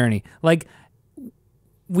on that journey. Like,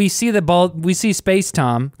 we see Space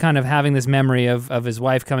Tom kind of having this memory of his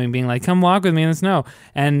wife coming, being like, come walk with me in the snow.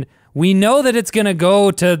 And we know that it's going to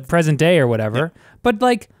go to present day or whatever. But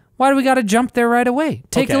like, why do we got to jump there right away?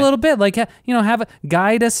 Take a Okay. little bit, like, have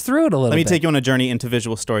guide us through it a little bit. Let me take you on a journey into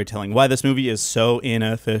visual storytelling. Why this movie is so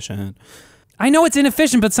inefficient. I know it's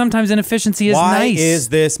inefficient, but sometimes inefficiency is Why nice. is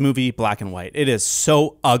this movie black and white? It is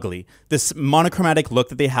so ugly. This monochromatic look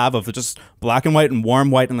that they have of just black and white and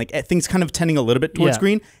warm white and like things kind of tending a little bit towards Yeah.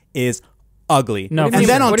 green is ugly. No, What do you and mean-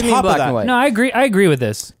 then on what do you mean top black of and that, white? No, I agree with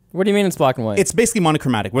this. What do you mean it's black and white? It's basically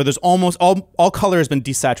monochromatic, where there's almost all color has been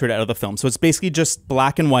desaturated out of the film. So it's basically just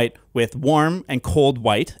black and white with warm and cold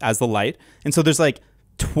white as the light. And so there's like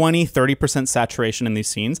 20-30% saturation in these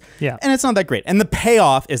scenes. Yeah. And it's not that great. And the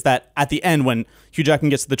payoff is that at the end, when Hugh Jackman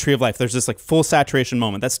gets to the Tree of Life, there's this like full saturation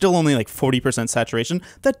moment. That's still only like 40% saturation.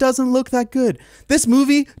 That doesn't look that good. This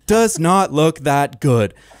movie does not look that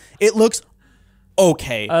good. It looks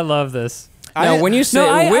okay. I love this. Now, when you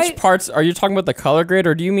say which I- parts, are you talking about the color grade,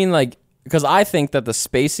 or do you mean like, because I think that the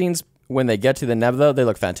space scenes, when they get to the nebula, they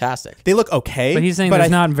look fantastic. They look okay. But he's saying there's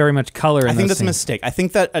not very much color in I think those that's a scenes. mistake. I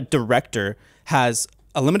think that a director has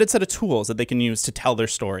a limited set of tools that they can use to tell their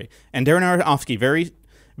story. And Darren Aronofsky very,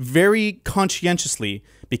 very conscientiously,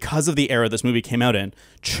 because of the era this movie came out in,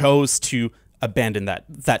 chose to abandon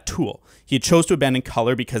that tool. He chose to abandon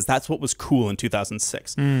color because that's what was cool in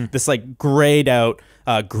 2006. This like grayed out,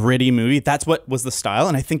 gritty movie. That's what was the style.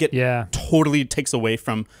 And I think it totally takes away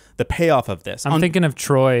from the payoff of this. I'm thinking of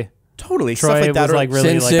Troy. Totally, Troy stuff like that. was like really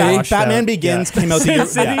Sin like City? washed Batman out. Begins came out the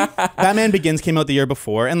year. Batman Begins came out the year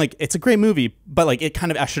before, and like it's a great movie, but like it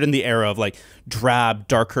kind of ushered in the era of like drab,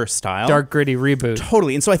 darker style, Dark gritty reboot.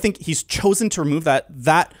 Totally, and so I think he's chosen to remove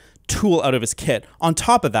that tool out of his kit. On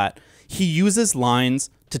top of that, he uses lines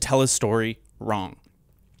to tell his story wrong.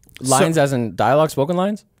 Lines as in dialogue, spoken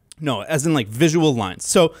lines? No, as in like visual lines.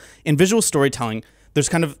 So in visual storytelling, there's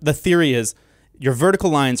kind of the theory is your vertical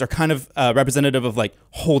lines are kind of representative of like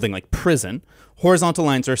holding, like prison. Horizontal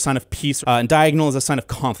lines are a sign of peace, and diagonal is a sign of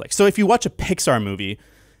conflict. So if you watch a Pixar movie,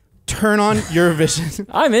 turn on your vision.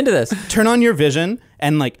 I'm into this. Turn on your vision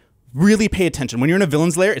and like really pay attention. When you're in a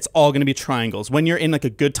villain's lair, it's all going to be triangles. When you're in like a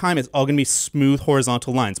good time, it's all going to be smooth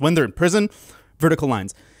horizontal lines. When they're in prison, vertical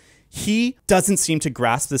lines. He doesn't seem to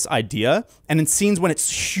grasp this idea. And in scenes when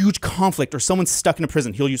it's huge conflict or someone's stuck in a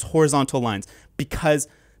prison, he'll use horizontal lines because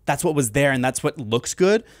that's what was there and that's what looks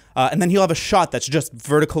good. And then he'll have a shot that's just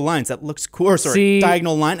vertical lines that looks cool, or sorry,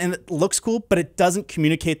 diagonal line, and it looks cool, but it doesn't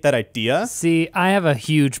communicate that idea. See, I have a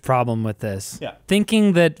huge problem with this. Yeah.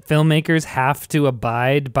 Thinking that filmmakers have to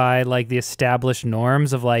abide by like the established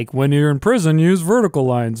norms of like when you're in prison, use vertical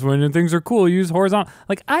lines. When things are cool, use horizontal.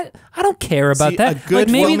 Like I don't care about See, that. a good like,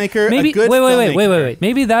 maybe, filmmaker, maybe, a good wait.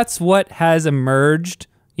 Maybe that's what has emerged,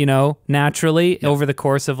 you know, naturally over the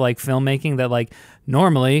course of like filmmaking, that like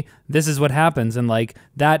normally this is what happens and like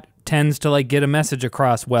that tends to like get a message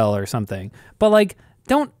across well or something. But like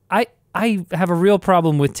I have a real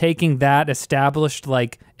problem with taking that established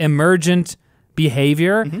like emergent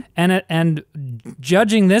behavior and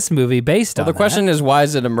judging this movie based on The question is, why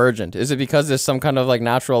is it emergent? Is it because there's some kind of like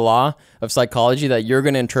natural law of psychology that you're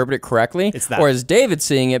going to interpret it correctly? It's that. Or is David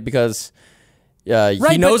seeing it because he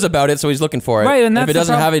Right, knows about it, so he's looking for it? Right, and if that's it the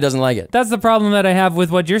doesn't have it, he doesn't like it. That's the problem that I have with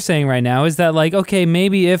what you're saying right now, is that like, okay,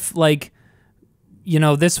 maybe if like, you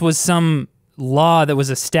know, this was some law that was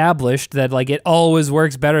established that like it always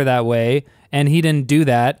works better that way and he didn't do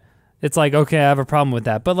that, it's like, okay, I have a problem with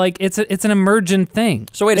that. But like it's an emergent thing.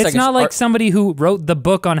 So wait a it's second, not like somebody who wrote the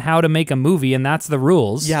book on how to make a movie and that's the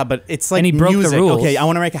rules. Yeah, but it's like And he broke the music. rules. Okay, I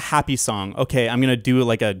want to make a happy song. Okay, I'm gonna do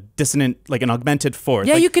like a dissonant, like an augmented fourth.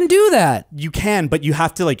 Yeah, like, you can do that. You can, but you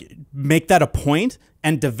have to like make that a point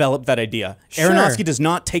and develop that idea. Sure. Aronofsky does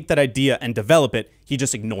not take that idea and develop it. He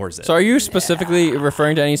just ignores it. So are you specifically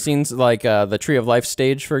referring to any scenes like the Tree of Life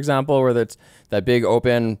stage, for example, where that's that big,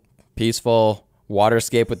 open, peaceful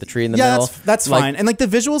waterscape with the tree in the middle? That's Like, fine. And like the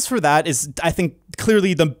visuals for that is, I think,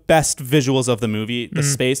 clearly the best visuals of the movie, the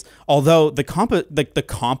space. Although the comp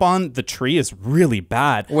on the tree is really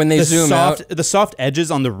bad. When they zoom out. The soft edges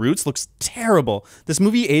on the roots looks terrible. This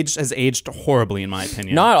movie has aged horribly, in my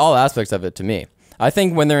opinion. Not all aspects of it to me. I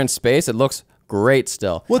think when they're in space, it looks great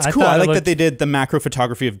still. Well, it's I cool. thought I it like looked- that they did the macro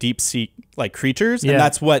photography of deep sea like creatures, Yeah.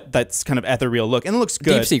 and that's kind of ethereal look, and it looks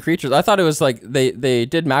good. Deep sea creatures. I thought it was like they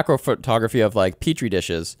did macro photography of like petri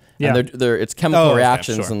dishes. Yeah. And it's chemical okay,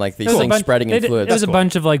 reactions sure. and like these It was a things bunch- spreading in fluids. It was a cool.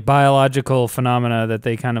 bunch of like biological phenomena that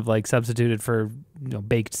they kind of like substituted for, you know,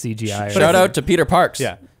 baked CGI. or Shout out to Peter Parks.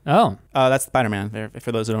 Yeah, Oh, that's Spider-Man. There,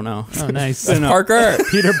 for those who don't know. oh, nice. No. Parker.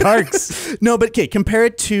 Peter Parks. No, but okay, compare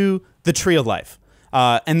it to the Tree of Life.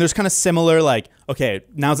 And there's kind of similar, like, okay,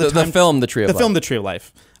 now's the time. The film, The Tree of The Life. film, The Tree of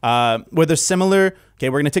Life. Where there's similar, okay,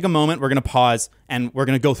 we're going to take a moment, we're going to pause, and we're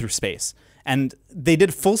going to go through space. And they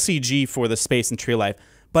did full CG for the space in Tree of Life,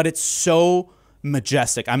 but it's so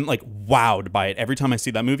majestic. I'm like wowed by it every time I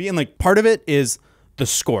see that movie. And like part of it is the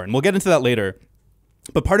score, and we'll get into that later.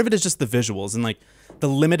 But part of it is just the visuals and like the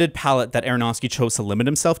limited palette that Aronofsky chose to limit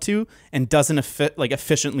himself to and doesn't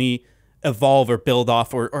efficiently evolve or build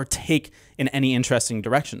off or take in any interesting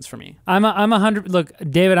directions for me. I'm 100. Look,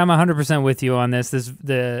 David, I'm 100% with you on this.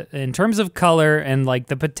 In terms of color and like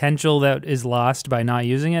the potential that is lost by not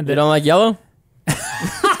using it. You don't like yellow?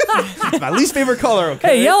 My least favorite color.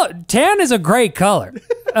 Okay. Hey, tan is a great color.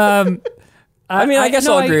 I guess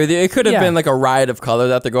I'll agree with you. It could have been like a riot of color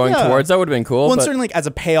that they're going towards. That would have been cool. Well, and certainly like as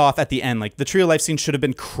a payoff at the end, like the Tree of Life scene should have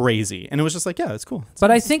been crazy, and it was just like, yeah, it's cool.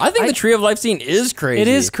 But I think the Tree of Life scene is crazy. It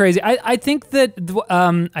is crazy. I think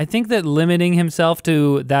that limiting himself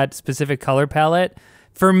to that specific color palette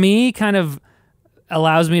for me kind of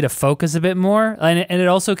allows me to focus a bit more, and it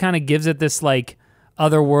also kind of gives it this like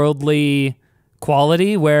otherworldly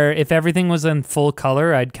quality where if everything was in full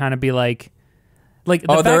color, I'd kind of be like.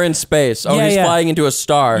 They're in space. He's flying into a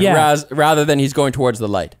star rather than he's going towards the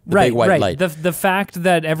light, the big white light. The fact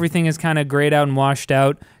that everything is kind of grayed out and washed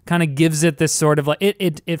out kind of gives it this sort of like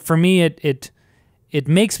it for me it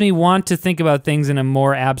makes me want to think about things in a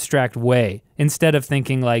more abstract way instead of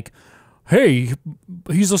thinking like, hey,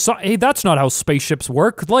 that's not how spaceships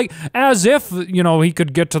work. Like as if he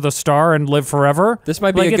could get to the star and live forever. This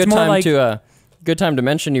might be a good time to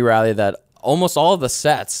mention, you Riley, that almost all of the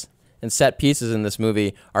sets and set pieces in this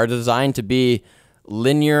movie are designed to be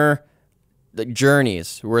linear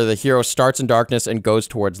journeys where the hero starts in darkness and goes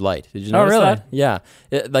towards light. Did you notice that? Yeah.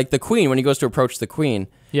 Like the Queen, when he goes to approach the Queen,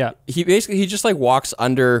 he just like walks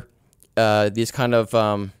under these kind of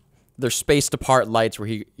they're spaced apart lights where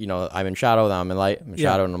I'm in shadow, then I'm in light, I'm in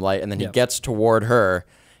shadow, and I'm light, and then he gets toward her,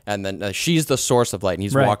 and then she's the source of light, and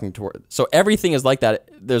he's walking toward. So everything is like that.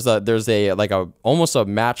 There's almost a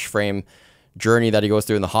match frame journey that he goes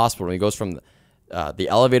through in the hospital. He goes from the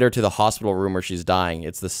elevator to the hospital room where she's dying.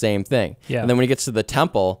 It's the same thing. Yeah. And then when he gets to the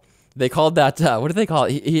temple, they called that what do they call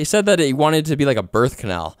it? He said that he wanted it to be like a birth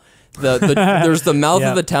canal. There's the mouth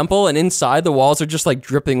of the temple, and inside the walls are just like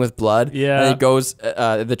dripping with blood. Yeah. And it goes.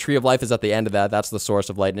 The Tree of Life is at the end of that. That's the source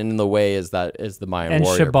of light, and in the way is the Mayan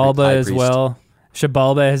warrior. And Xibalba as well.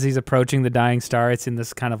 Xibalba, as he's approaching the dying star, it's in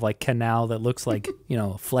this kind of like canal that looks like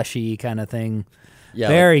fleshy kind of thing. Yeah,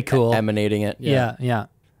 very like cool. Emanating it. Yeah.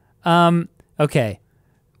 Okay,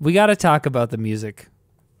 we got to talk about the music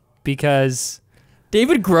because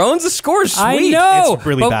David groans. The score is sweet. I know it's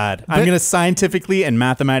really bad. I'm going to scientifically and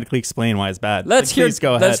mathematically explain why it's bad. Let's hear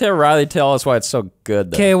Riley tell us why it's so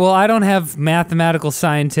good. Okay, well, I don't have mathematical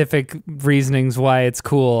scientific reasonings why it's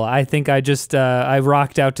cool. I think I just I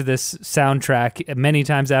rocked out to this soundtrack many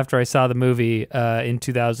times after I saw the movie in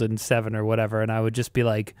 2007 or whatever, and I would just be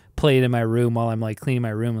like play it in my room while I'm like cleaning my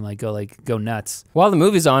room and go nuts. While the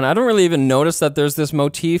movie's on, I don't really even notice that there's this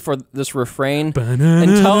motif or this refrain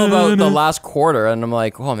until about the last quarter, and I'm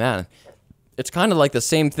like, oh man, it's kind of like the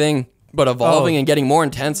same thing but evolving and getting more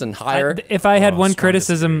intense and higher. If I had one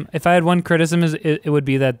criticism, it would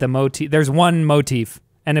be that the motif. There's one motif,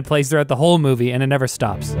 and it plays throughout the whole movie, and it never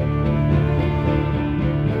stops.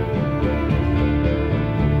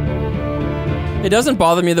 It doesn't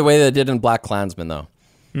bother me the way that it did in Black Klansman, though.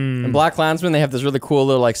 In Black Klansman, they have this really cool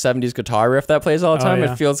little like 70s guitar riff that plays all the time.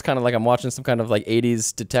 It feels kind of like I'm watching some kind of like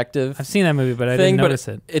 80s detective. I've seen that movie, but I didn't notice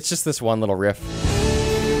it. It's just this one little riff.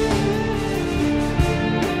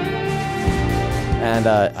 And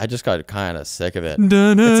I just got kind of sick of it.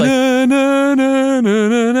 It's like,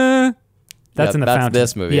 that's in the Fountain.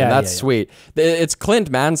 This movie. Yeah, and that's sweet. It's Clint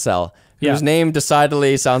Mansell, whose name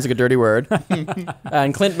decidedly sounds like a dirty word.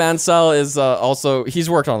 And Clint Mansell is also, he's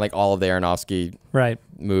worked on like all of the Aronofsky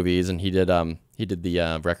movies, and he did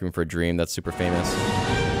the Requiem for a Dream that's super famous.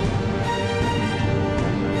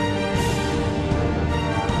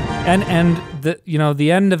 And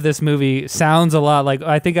the end of this movie sounds a lot like,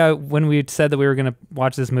 I think when we said that we were going to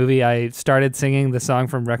watch this movie, I started singing the song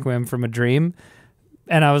from Requiem from a Dream,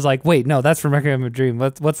 and I was like, wait, no, that's from Requiem from a Dream.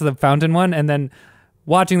 What's the Fountain one? And then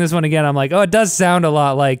watching this one again, I'm like, oh, it does sound a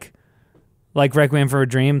lot like Requiem for a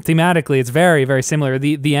Dream. Thematically, it's very, very similar.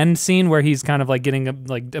 The end scene where he's kind of like getting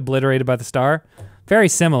like obliterated by the star, very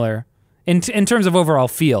similar in terms of overall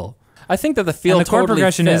feel. I think that the feel and the chord totally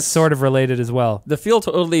progression fits. is sort of related as well. The feel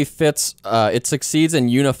totally fits. It succeeds in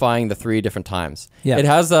unifying the three different times. Yeah. It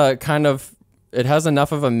has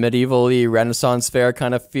enough of a medievally Renaissance fair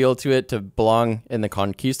kind of feel to it to belong in the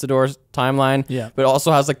Conquistadors timeline. Yeah. But it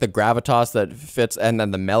also has like the gravitas that fits, and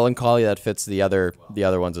then the melancholy that fits the other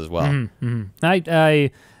ones as well. Mm-hmm.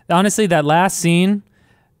 I honestly, that last scene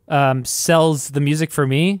sells the music for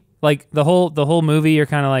me. Like the whole movie, you're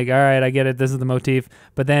kind of like, all right, I get it. This is the motif.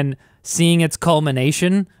 But then seeing its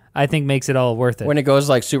culmination, I think makes it all worth it. When it goes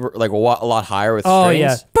like super, like a lot higher with strings. Oh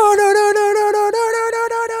yeah.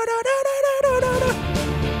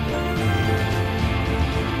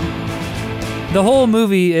 The whole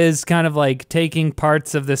movie is kind of like taking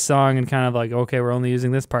parts of this song and kind of like, okay, we're only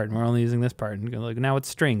using this part and we're only using this part. And like, now it's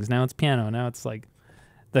strings, now it's piano, now it's like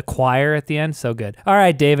the choir at the end. So good. All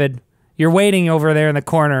right, David, you're waiting over there in the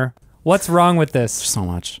corner. What's wrong with this? So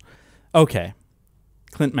much. Okay.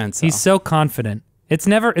 Clint Mansell. He's so confident. It's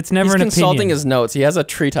never He's an opinion. consulting his notes. He has a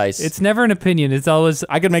treatise. It's never an opinion. It's always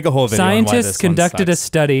I could make a whole video on why scientists this one conducted a sucks.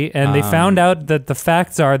 study and they found out that the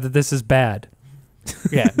facts are that this is bad.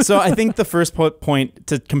 Yeah. So I think the first point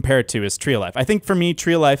to compare it to is Tree of Life. I think for me,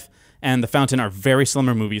 Tree of Life and The Fountain are very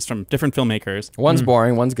similar movies from different filmmakers. One's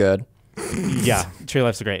boring, one's good. Yeah, Tree of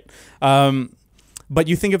Life's great. But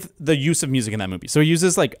you think of the use of music in that movie. So he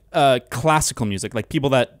uses like classical music, like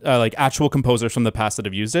people that like actual composers from the past that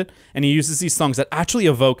have used it, and he uses these songs that actually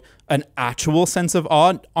evoke an actual sense of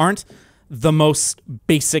awe, aren't the most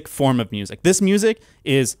basic form of music. This music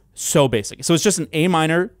is so basic. So it's just an A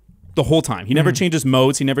minor the whole time. He never changes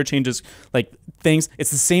modes. He never changes like things. It's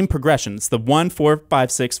the same progression. It's the 1, 4,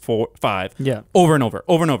 5, 6, 4, 5. Yeah. Over and over,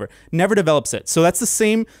 over and over. Never develops it. So that's the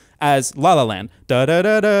same as La La Land. Da da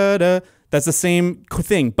da da da. That's the same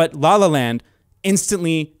thing. But La La Land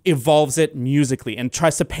instantly evolves it musically and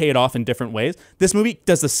tries to pay it off in different ways. This movie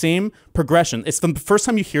does the same progression. It's from the first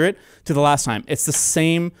time you hear it to the last time. It's the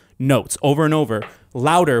same notes over and over,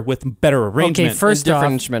 louder with better arrangement. Okay, first different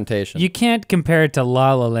off, instrumentation. you can't compare it to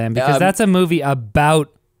La La Land because that's a movie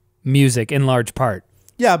about music in large part.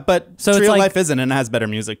 Yeah, but So Tree it's of like- Life isn't, and it has better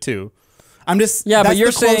music too. I'm just Yeah, but that's you're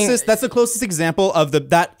the saying- closest, that's the closest example of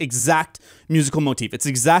that exact musical motif. It's the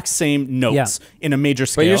exact same notes in a major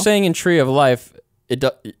scale. But you're saying in Tree of Life,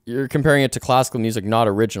 you're comparing it to classical music, not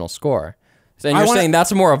original score. And you're saying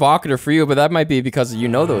that's more evocative for you, but that might be because you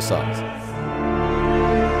know those songs.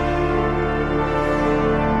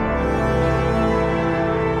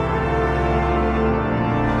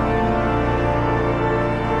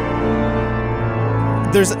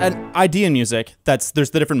 there's an idea in music there's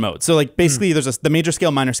the different modes. So like basically there's the major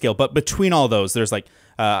scale, minor scale, but between all those there's like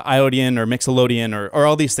Iodian or Mixolydian or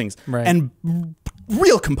all these things. Right. And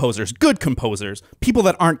real composers, good composers, people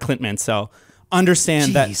that aren't Clint Mansell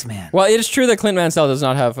understand Jeez, that. man. Well, it is true that Clint Mansell does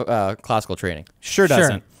not have classical training. Sure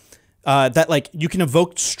doesn't. That like you can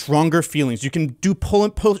evoke stronger feelings. You can do pull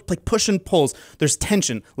and pull, like push and pulls. There's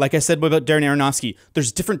tension. Like I said about Darren Aronofsky,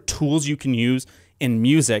 there's different tools you can use in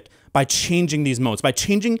music by changing these modes, by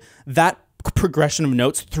changing that progression of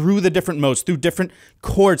notes through the different modes, through different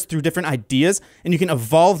chords, through different ideas, and you can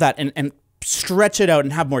evolve that and stretch it out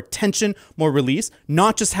and have more tension, more release,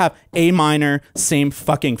 not just have A minor, same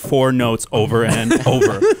fucking 4 notes over and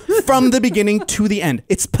over from the beginning to the end.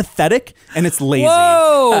 It's pathetic and it's lazy.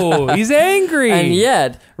 Whoa, he's angry. And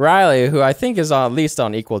yet, Riley, who I think is at least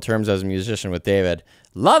on equal terms as a musician with David,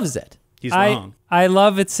 loves it. He's wrong. I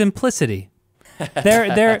love its simplicity.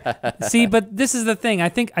 See, but this is the thing. I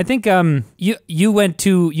think you went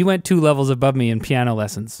 2 levels above me in piano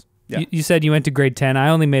lessons. Yeah. You said you went to grade 10. I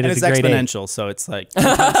only made And it it's to grade 8. exponential, so it's like 10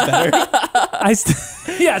 times better. like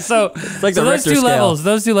the so those Richter scale.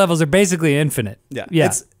 those 2 levels are basically infinite. Yeah.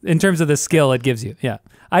 Yeah. In terms of the skill it gives you. Yeah.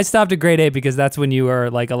 I stopped at grade 8 because that's when you were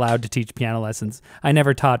like allowed to teach piano lessons. I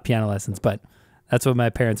never taught piano lessons, but that's what my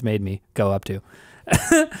parents made me go up to.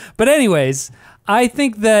 But anyways, I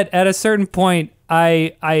think that at a certain point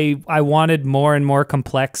I wanted more and more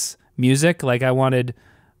complex music. Like I wanted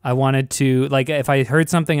to, like, if I heard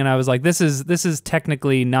something and I was like, this is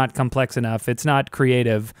technically not complex enough, it's not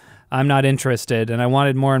creative, I'm not interested, and I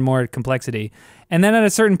wanted more and more complexity. And then at a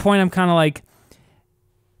certain point, I'm kind of like,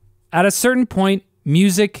 at a certain point,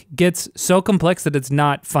 music gets so complex that it's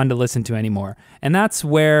not fun to listen to anymore. And that's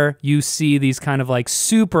where you see these kind of like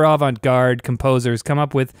super avant-garde composers come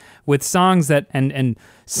up with songs that and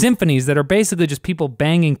symphonies that are basically just people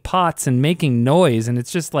banging pots and making noise, and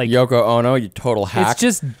it's just like Yoko Ono, you total hack. it's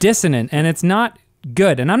just dissonant and it's not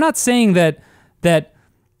good. And I'm not saying that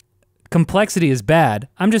complexity is bad.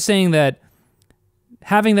 I'm just saying that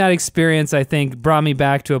having that experience, I think, brought me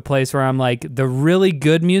back to a place where I'm like, the really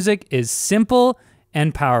good music is simple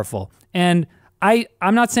and powerful. And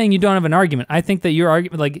I'm not saying you don't have an argument. I think that your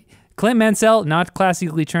argument, like Clint Mansell, not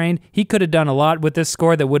classically trained, he could have done a lot with this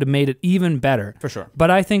score that would have made it even better. For sure. But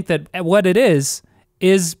I think that what it is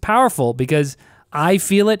powerful because I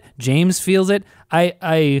feel it, James feels it.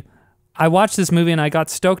 I watched this movie and I got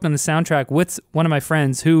stoked on the soundtrack with one of my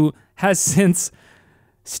friends who has since...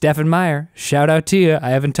 Stephen Meyer, shout out to you. I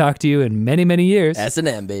haven't talked to you in many, many years.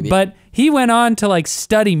 S&M, baby. But he went on to like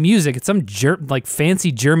study music at some like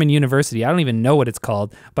fancy German university. I don't even know what it's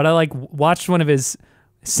called, but I like watched one of his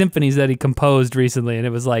symphonies that he composed recently, and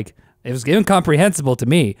it was incomprehensible to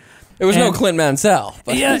me. It was no Clint Mansell.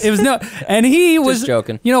 But Yeah, it was no, and he was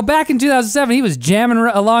joking. You know, back in 2007, he was jamming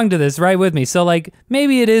along to this right with me. So like,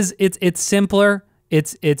 maybe it's simpler.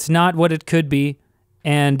 It's not what it could be,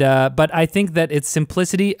 and but I think that its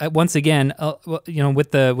simplicity, once again, you know,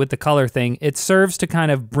 with the color thing, it serves to kind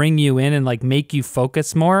of bring you in and like make you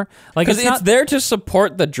focus more. Like because it's there to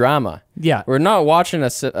support the drama. Yeah, we're not watching a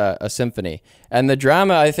symphony, and the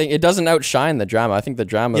drama. I think it doesn't outshine the drama. I think the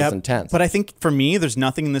drama is intense. But I think for me, there's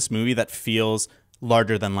nothing in this movie that feels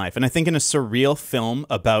larger than life. And I think in a surreal film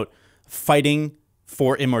about fighting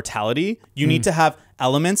for immortality, you need to have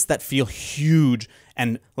elements that feel huge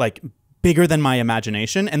and like bigger than my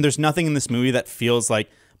imagination. And there's nothing in this movie that feels like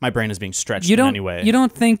my brain is being stretched in any way. You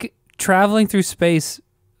don't think traveling through space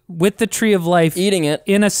with the Tree of Life, eating it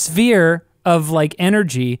in a sphere of like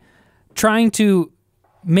energy, trying to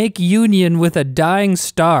make union with a dying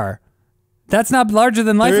star, that's not larger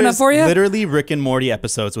than life enough for you? Literally Rick and Morty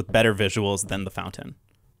episodes with better visuals than The Fountain.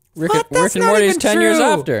 Rick and Morty is 10 years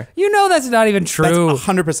after. You know that's not even true. That's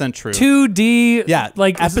 100% true. 2D. Yeah,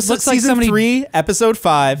 like episode looks like season somebody 3, episode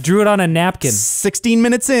 5. drew it on a napkin. 16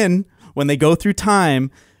 minutes in, when they go through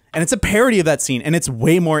time, and it's a parody of that scene, and it's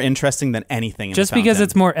way more interesting than anything in Just The because Fountain.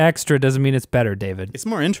 it's more extra doesn't mean it's better, David. It's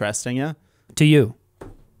more interesting, yeah. To you.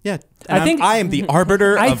 Yeah, I think I am the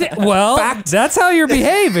arbiter of fact. That's how you're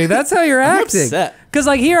behaving. That's how you're acting. upset. Because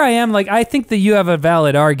like here I am, like I think that you have a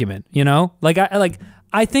valid argument. You know,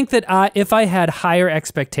 I think that if I had higher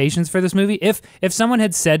expectations for this movie, if someone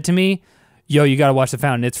had said to me, "Yo, you got to watch The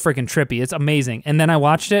Fountain. It's freaking trippy. It's amazing," and then I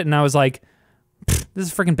watched it and I was like, "This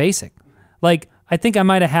is freaking basic." Like I think I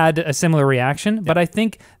might have had a similar reaction, but I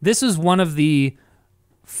think this is one of the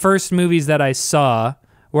first movies that I saw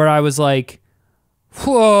where I was like,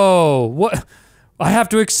 whoa, what? I have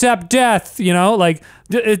to accept death, you know, like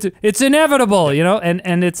it's inevitable, you know,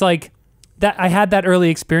 and it's like that. I had that early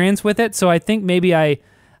experience with it, so I think maybe I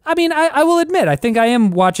will admit, I think I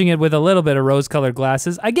am watching it with a little bit of rose-colored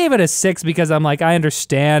glasses. I gave it a 6 because I'm like, I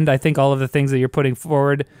understand. I think all of the things that you're putting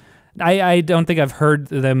forward, I don't think I've heard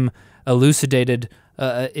them elucidated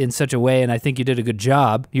in such a way, and I think you did a good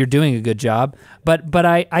job. You're doing a good job, but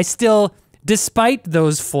I still. Despite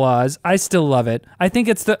those flaws, I still love it. I think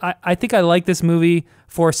I think I like this movie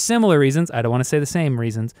for similar reasons. I don't want to say the same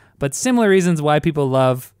reasons, but similar reasons why people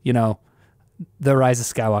love, you know, The Rise of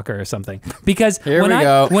Skywalker or something. Because when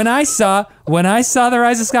I saw The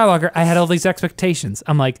Rise of Skywalker, I had all these expectations.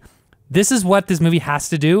 I'm like, this is what this movie has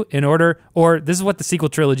to do or this is what the sequel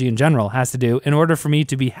trilogy in general has to do in order for me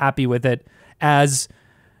to be happy with it as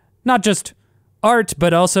not just art,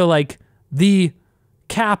 but also like the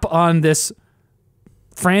cap on this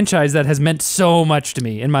franchise that has meant so much to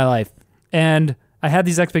me in my life. And I had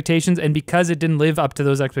these expectations, and because it didn't live up to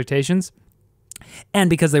those expectations, and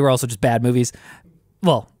because they were also just bad movies,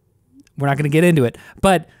 well, we're not going to get into it,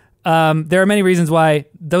 but there are many reasons why.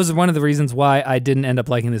 Those are one of the reasons why I didn't end up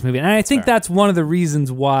liking this movie. And I think that's one of the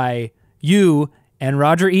reasons why you and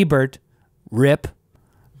Roger Ebert, RIP,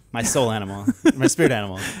 my soul animal, my spirit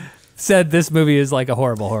animal, said this movie is like a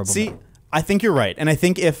horrible See, movie. I think you're right. And I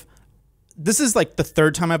think if this is like the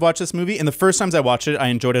third time I've watched this movie, and the first times I watched it, I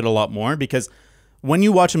enjoyed it a lot more, because when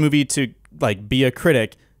you watch a movie to like be a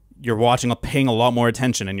critic, you're paying a lot more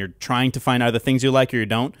attention, and you're trying to find either things you like or you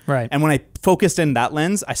don't. Right. And when I focused in that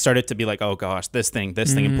lens, I started to be like, oh gosh, this thing,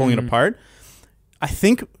 and pulling it apart. I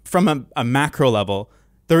think from a macro level,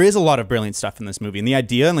 there is a lot of brilliant stuff in this movie, and the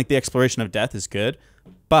idea and like the exploration of death is good.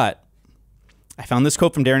 But I found this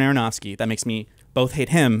quote from Darren Aronofsky that makes me both hate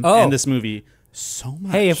him and this movie so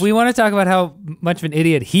much. Hey, if we want to talk about how much of an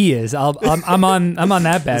idiot he is, I'm on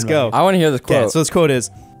that bad. Let's go. I want to hear this quote. Okay, so this quote is,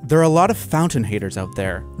 "There are a lot of Fountain haters out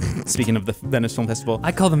there." Speaking of the Venice Film Festival.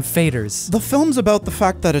 I call them faders. "The film's about the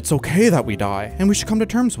fact that it's okay that we die, and we should come to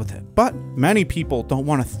terms with it. But many people don't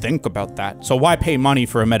want to think about that, so why pay money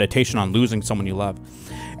for a meditation on losing someone you love?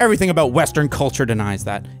 Everything about Western culture denies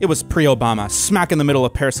that. It was pre-Obama, smack in the middle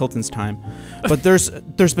of Paris Hilton's time. But there's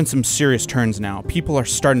been some serious turns now. People are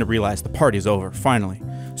starting to realize the party's over, finally.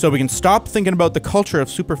 So we can stop thinking about the culture of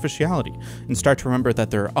superficiality and start to remember that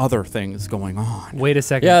there are other things going on." Wait a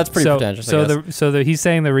second. Yeah, that's pretty pretentious, I guess. He's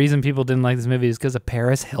saying the reason people didn't like this movie is because of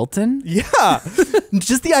Paris Hilton? Yeah.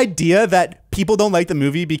 Just the idea that people don't like the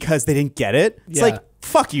movie because they didn't get it. It's like,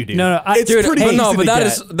 fuck you, dude. No, it's pretty easy to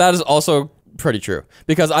get. that is also pretty true,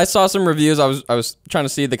 because I saw some reviews. I was trying to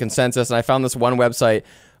see the consensus, and I found this one website,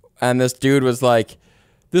 and this dude was like,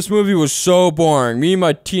 this movie was so boring. Me and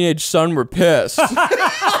my teenage son were pissed.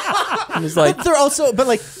 And it's like, But they're also, but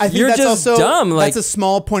like, I think You're that's just also dumb, like- that's a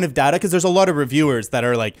small point of data because there's a lot of reviewers that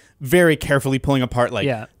are like very carefully pulling apart. Like,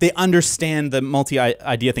 Yeah. they understand the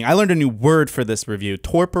multi-idea thing. I learned a new word for this review: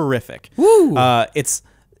 torporific. Woo. It's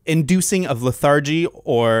inducing of lethargy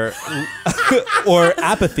or or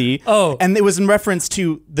apathy. Oh. And it was in reference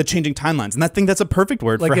to the changing timelines, and I think that's a perfect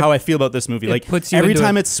word Like for it- how I feel about this movie. Like, puts you every into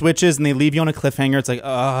time a- it switches and they leave you on a cliffhanger, it's like,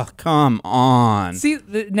 oh, come on. See,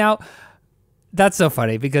 now that's so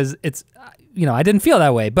funny because it's, I didn't feel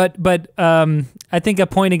that way. But I think a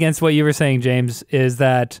point against what you were saying, James, is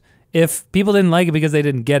that if people didn't like it because they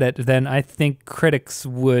didn't get it, then I think critics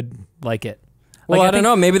would like it. well, Like, I don't think-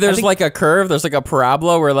 know. Maybe there's think- like a curve. There's like a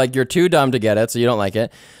parabola where like you're too dumb to get it, so you don't like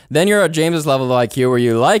it. Then you're at James's level of IQ where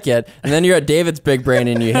you like it, and then you're at David's big brain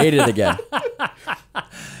and you hate it again.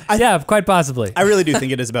 yeah, quite possibly. I really do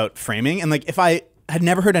think it is about framing. And like, if I had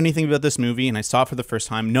never heard anything about this movie and I saw it for the first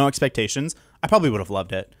time, no expectations, I probably would have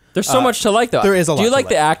loved it. There's so much to like, though. there is a lot Do you to like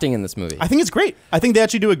the like. acting in this movie? I think it's great. I think they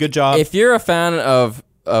actually do a good job. If you're a fan of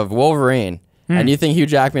Wolverine and you think Hugh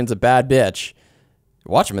Jackman's a bad bitch,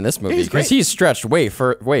 watch him in this movie he's because great. he's stretched way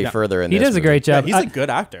further in He this does a movie. great yeah, job. he's a good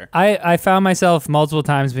actor. I found myself multiple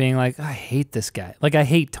times being like, I hate this guy. Like, I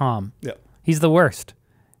hate Tom. Yeah. He's the worst.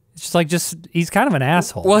 It's just like, he's kind of an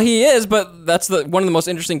asshole. Well, he is, but that's one of the most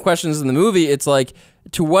interesting questions in the movie. It's like,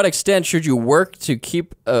 to what extent should you work to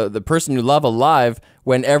keep the person you love alive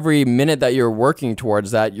when every minute that you're working towards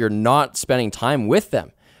that, you're not spending time with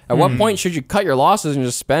them? At what point should you cut your losses and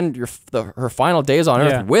just spend her final days on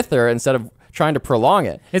Earth Yeah. with her instead of trying to prolong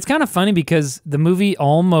it? It's kind of funny because the movie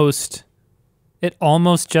almost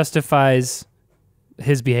justifies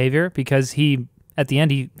his behavior because at the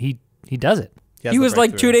end he does it. He was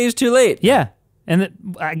like 2 days too late. Yeah. And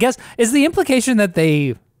I guess is the implication that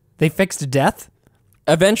they fixed death?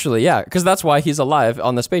 Eventually, yeah, because that's why he's alive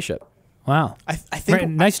on the spaceship. Wow. I think Right,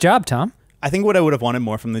 nice job, Tom. I think what I would have wanted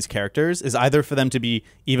more from these characters is either for them to be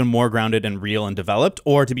even more grounded and real and developed,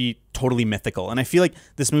 or to be totally mythical. And I feel like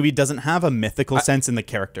this movie doesn't have a mythical sense in the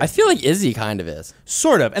characters. I feel like Izzy kind of is.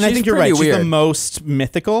 Sort of. And I She's think you're pretty right. She's the weird. most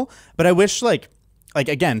mythical. But I wish, like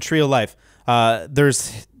again, Tree of Life,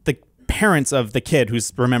 there's the parents of the kid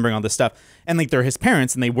who's remembering all this stuff. And like they're his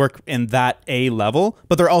parents and they work in that A level,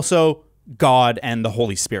 but they're also God and the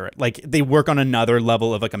Holy Spirit. Like they work on another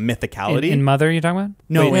level of like a mythicality. In Mother, you talking about?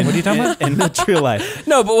 No, Wait, what are you talking about? In Tree of Life.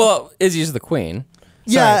 No, but well, Izzy's the queen.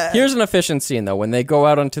 Yeah. Here's an efficient scene though. When they go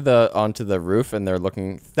out onto the roof and they're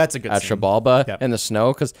looking That's a good at scene. Shabalba Yep. in the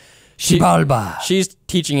snow because Xibalba. she's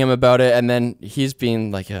teaching him about it, and then he's being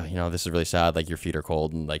like, oh, this is really sad. Like your feet are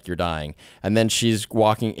cold and like you're dying. And then she's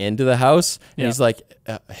walking into the house, and Yeah. he's like,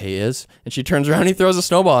 hey, Iz, and she turns around, and he throws a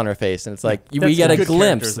snowball in her face, and it's like we That's get a a good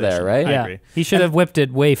glimpse there, characterization. right? I Yeah. agree. He should have whipped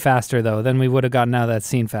it way faster though. Then we would have gotten out of that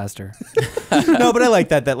scene faster. No, but I like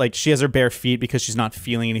that like she has her bare feet because she's not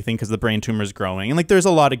feeling anything because the brain tumor is growing. And like there's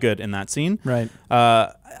a lot of good in that scene. Right.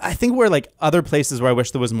 I think where like other places where I wish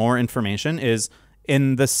there was more information is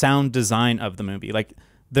in the sound design of the movie. Like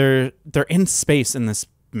they're in space in this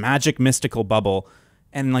magic mystical bubble,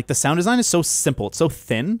 and like the sound design is so simple. It's so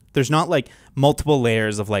thin. There's not like multiple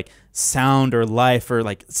layers of like sound or life or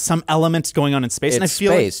like some elements going on in space. and I It's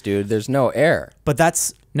feel space, dude. There's no air. but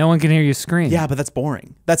that's No one can hear you scream. yeah, but that's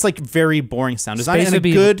boring. That's like very boring sound design. Space And a would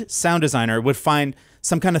be- good sound designer would find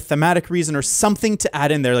some kind of thematic reason or something to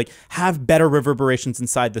add in there, like have better reverberations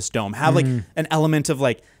inside this dome, have like an element of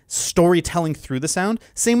like storytelling through the sound.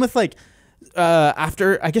 Same with like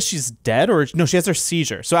after I guess she's dead or no, she has her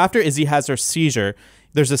seizure. So after Izzy has her seizure,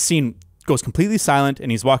 there's a scene goes completely silent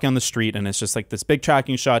and he's walking on the street and it's just like this big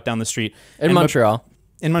tracking shot down the street In Montreal.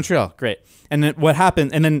 In Montreal, great. And then what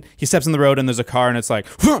happened? And then he steps on the road, and there's a car, and it's like,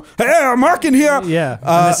 "Hey, Mark in here!" Yeah. And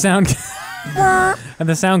the sound and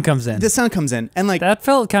the sound comes in. The sound comes in, and like That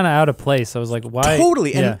felt kind of out of place. I was like, why?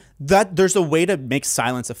 totally. Yeah. And that there's a way to make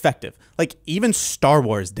silence effective. Like even Star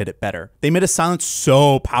Wars did it better. They made a silence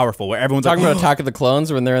so powerful where everyone's Talking like, about Attack of the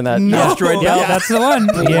Clones when they're in that No. asteroid Yeah, belt. that's the one.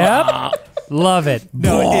 Yep. Love it.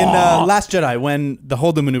 No, in Last Jedi, when the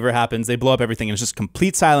Holdo maneuver happens, they blow up everything, and it's just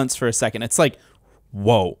complete silence for a second. It's like,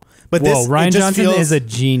 whoa. But Whoa, this Ryan it just Johnson feels is a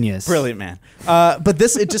genius. brilliant, man. But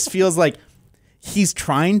this, it just feels like he's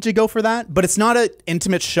trying to go for that, but it's not an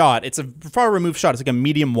intimate shot. It's a far removed shot. It's like a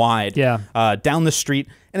medium wide, down the street,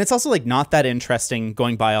 and it's also like not that interesting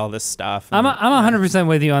going by all this stuff. I'm 100%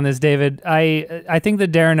 with you on this, David. I think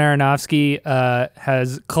that Darren Aronofsky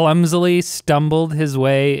has clumsily stumbled his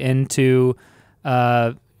way into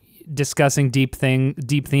discussing deep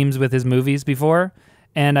themes with his movies before,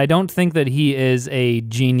 and I don't think that he is a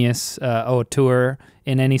genius auteur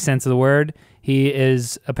in any sense of the word. He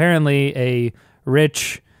is apparently a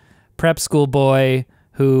rich prep school boy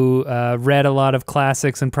who read a lot of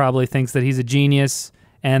classics and probably thinks that he's a genius.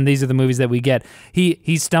 And these are the movies that we get.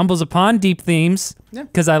 He stumbles upon deep themes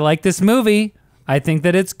because I like this movie. I think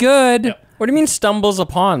that it's good. Yep. What do you mean stumbles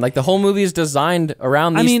upon? Like the whole movie is designed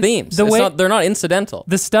around these themes. They're not incidental.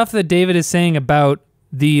 The stuff that David is saying about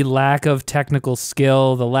the lack of technical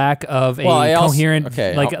skill, the lack of coherent,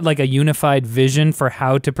 like a unified vision for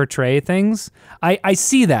how to portray things. I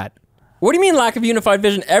see that. What do you mean lack of unified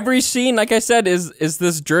vision? Every scene, like I said, is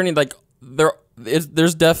this journey. Like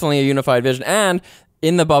there's definitely a unified vision, and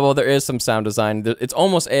in the bubble there is some sound design. It's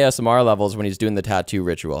almost ASMR levels when he's doing the tattoo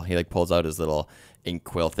ritual. He like pulls out his little ink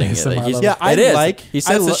quill thing. He sets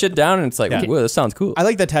the shit down and it's like, whoa, this sounds cool. I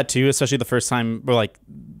like the tattoo, especially the first time, or like,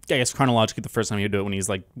 I guess chronologically the first time he would do it when he's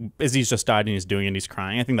like, Izzy's just died and he's doing it and he's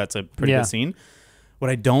crying. I think that's a pretty good scene.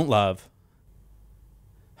 What I don't love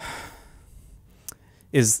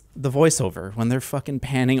is the voiceover when they're fucking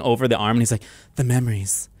panning over the arm and he's like, the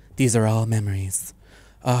memories, these are all memories.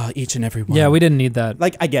 Each and every one. Yeah, we didn't need that.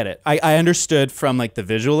 Like, I get it. I understood from like the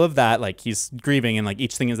visual of that, like he's grieving and like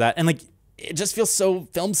each thing is that, and like it just feels so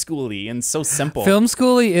film schooly and so simple. Film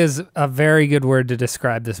schooly is a very good word to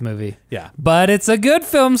describe this movie. Yeah. But it's a good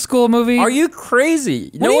film school movie. Are you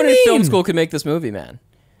crazy? No one in film school could make this movie, man.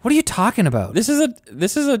 What are you talking about? This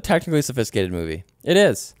is a technically sophisticated movie. It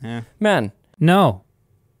is. Yeah. Man. No.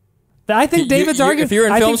 I think David's argument. If you're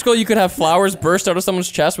in film school, you could have flowers burst out of someone's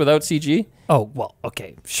chest without CG. Oh, well,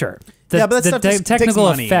 okay, sure. But that stuff just technical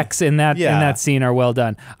takes money. effects in that scene are well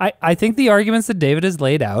done. I think the arguments that David has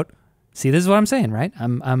laid out. See, this is what I'm saying, right?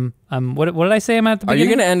 What did I say I'm at the beginning? Are you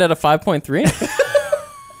going to end at a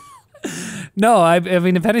 5.3? No, I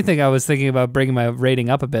mean, if anything, I was thinking about bringing my rating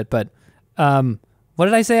up a bit, but what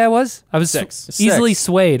did I say I was? I was easily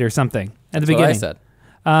swayed or something at the beginning. That's what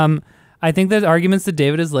I said. I think the arguments that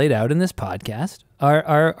David has laid out in this podcast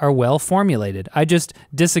are well formulated. I just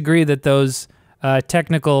disagree that those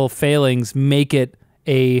technical failings make it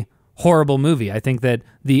a horrible movie. I think that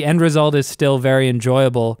the end result is still very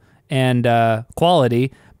enjoyable and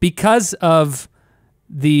quality because of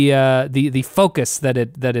the focus that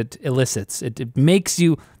it elicits. It makes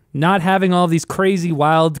you, not having all these crazy,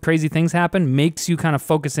 wild, crazy things happen, makes you kind of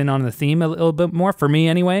focus in on the theme a little bit more, for me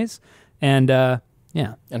anyways. And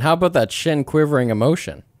yeah. And how about that shin quivering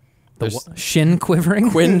emotion? Shin quivering?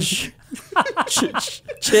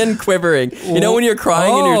 Chin quivering. You know when you're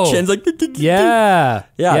crying and your chin's like... Yeah.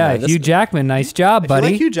 Man, Hugh Jackman, nice job, buddy.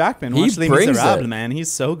 If you like Hugh Jackman, watch Les Miserables, man. He's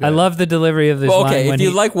so good. I love the delivery of this line. Okay, if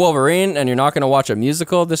you like Wolverine and you're not going to watch a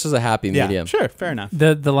musical, this is a happy medium. Sure, fair enough.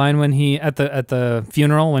 The line when he, at the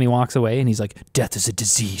funeral, when he walks away and he's like, death is a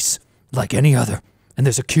disease like any other, and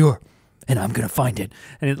there's a cure, and I'm going to find it.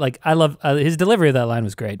 And I love, his delivery of that line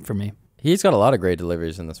was great for me. He's got a lot of great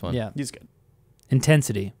deliveries in this one. Yeah. He's good.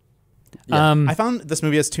 Intensity. Yeah. I found this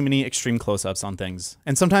movie has too many extreme close-ups on things,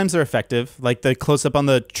 and sometimes they're effective. Like the close-up on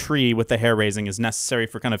the tree with the hair raising is necessary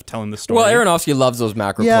for kind of telling the story. Well, Aronofsky loves those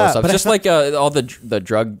macro close-ups, just like all the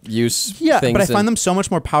drug use things. Yeah, but I find them so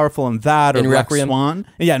much more powerful in that or Black Swan.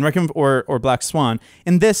 Yeah, in Requiem or Black Swan.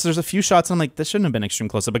 In this, there's a few shots and I'm like, this shouldn't have been extreme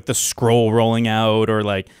close-up, like the scroll rolling out, or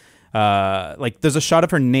like there's a shot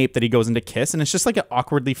of her nape that he goes in to kiss, and it's just like an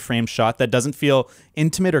awkwardly framed shot that doesn't feel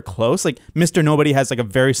intimate or close. Like Mr. Nobody has like a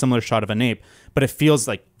very similar shot of a nape, but it feels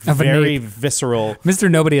like very visceral. Mr.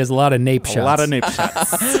 Nobody has a lot of nape shots. A lot of nape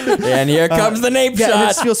shots. And here comes the nape shot. And it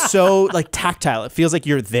just feels so like tactile. It feels like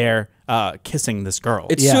you're there kissing this girl.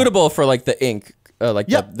 It's suitable for like the ink,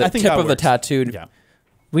 the tip of the tattooed. Yeah.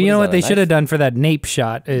 Well, you know what they should have done for that nape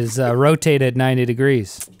shot is rotate it 90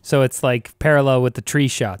 degrees. So it's like parallel with the tree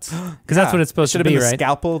shots. Because that's what it's supposed to be, right? Should have been the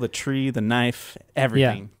scalpel, the tree, the knife,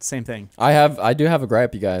 everything. Yeah. Same thing. I do have a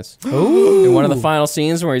gripe, you guys. Ooh. In one of the final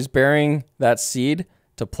scenes where he's burying that seed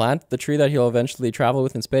to plant the tree that he'll eventually travel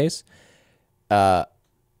with in space,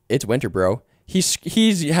 it's winter, bro. He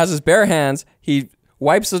has his bare hands. He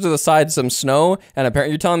wipes to the side some snow, and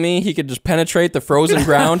apparently you're telling me he could just penetrate the frozen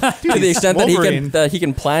ground to the extent that he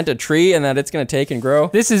can plant a tree and that it's going to take and grow.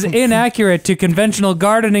 This is inaccurate to conventional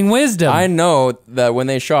gardening wisdom. I know that when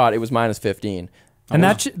they shot, it was minus 15. And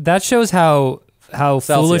that shows how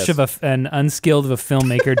foolish of and unskilled of a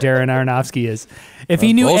filmmaker Darren Aronofsky is. If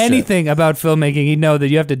he knew anything about filmmaking, he'd know that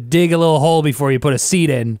you have to dig a little hole before you put a seed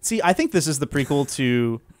in. See, I think this is the prequel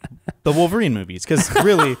to the Wolverine movies, because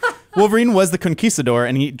really, Wolverine was the conquistador,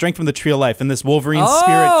 and he drank from the tree of life, and this Wolverine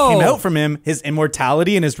spirit came out from him. His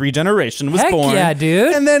immortality and his regeneration was born. Yeah,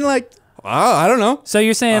 dude. And then I don't know. So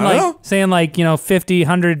you're saying 50,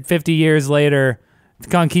 150 years later, the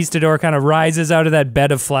conquistador kind of rises out of that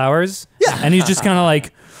bed of flowers? Yeah. And he's just kind of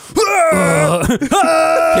like,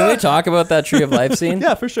 Can we talk about that Tree of Life scene?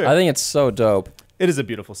 Yeah, for sure. I think it's so dope. It is a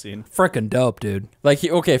beautiful scene. Frickin' dope, dude. Like,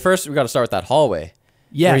 first we got to start with that hallway.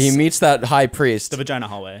 Yes. Where he meets that high priest. The vagina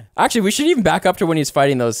hallway. Actually, we should even back up to when he's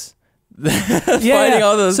fighting those. Yeah.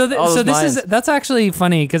 All those. So all those this that's actually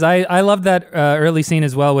funny because I love that early scene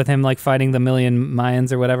as well with him like fighting the million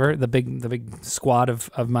Mayans or whatever, the big squad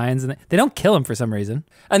of Mayans, and they don't kill him for some reason.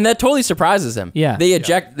 And that totally surprises him. Yeah. They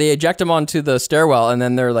eject him onto the stairwell, and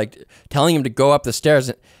then they're like telling him to go up the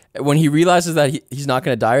stairs. When he realizes that he's not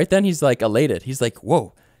going to die right then, he's like elated. He's like,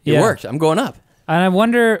 "Whoa, it worked! I'm going up." And I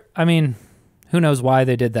wonder, I mean, who knows why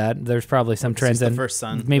they did that? There's probably some the first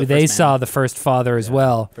son. Maybe they saw the first father as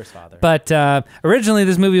well. First father. But originally,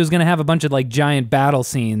 this movie was going to have a bunch of like giant battle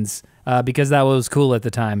scenes because that was cool at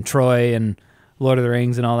the time. Troy and Lord of the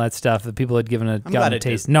Rings and all that stuff that people had gotten a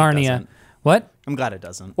taste. Narnia. What? I'm glad it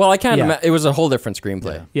doesn't. Well, I can't imagine. It was a whole different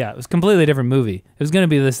screenplay. Yeah, it was a completely different movie. It was going to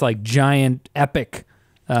be this like giant epic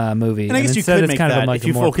movie. And I guess you instead could it's make kind that of like if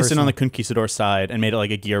you a more focus in on personal- the Conquistador side and made it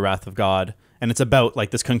like a Gear Wrath of God, and it's about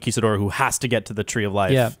like this Conquistador who has to get to the Tree of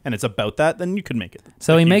Life, Yeah. and it's about that, then you could make it.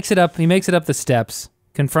 So he makes it up. He makes it up the steps,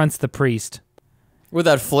 confronts the priest. With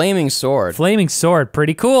that flaming sword. Flaming sword,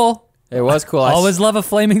 pretty cool. It was cool. Always love a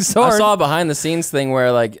flaming sword. I saw a behind the scenes thing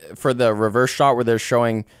where, like, for the reverse shot where they're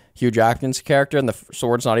showing Hugh Jackman's character and the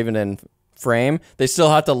sword's not even in frame, they still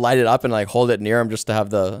have to light it up and like hold it near him just to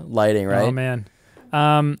have the lighting, right? Oh man.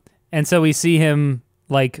 And so we see him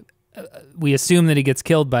like we assume that he gets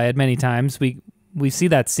killed by it many times. We see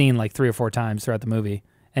that scene like 3 or 4 times throughout the movie,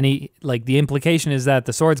 and he like the implication is that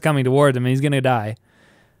the sword's coming toward him and he's gonna die.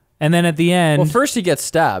 And then at the end, Well, first he gets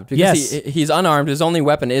stabbed because he's unarmed. His only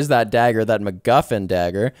weapon is that dagger, that MacGuffin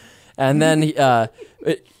dagger, and then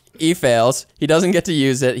he fails. He doesn't get to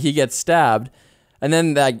use it. He gets stabbed, and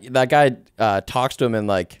then that guy talks to him in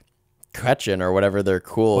like Quechan or whatever their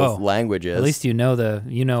cool language is. at least you know a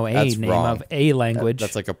That's name wrong. of a language.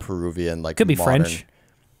 That's like a Peruvian, like Could be modern. French.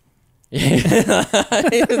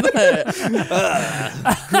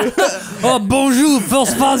 Oh, bonjour,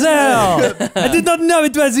 first father. I did not know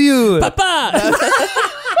it was you. Papa!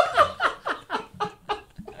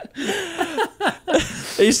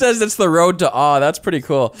 He says it's the road to awe. That's pretty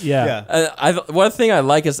cool. Yeah. One thing I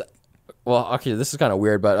like is, well, okay, this is kind of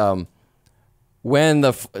weird, but when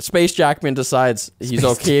the Space Jackman decides he's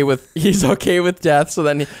okay with death, so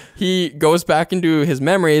then he goes back into his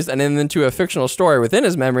memories and then into a fictional story within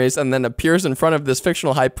his memories, and then appears in front of this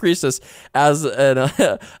fictional high priestess as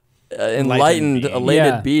an enlightened,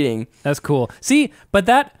 elated being. That's cool. See, but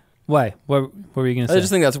that why? What were you gonna say? I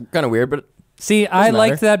just think that's kind of weird, but see, I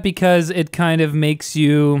like that because it kind of makes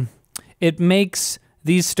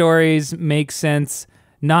these stories make sense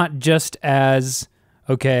not just as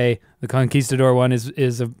okay, the Conquistador one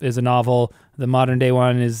is a novel, the modern day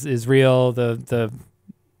one is real, the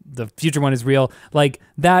future one is real. Like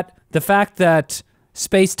that, the fact that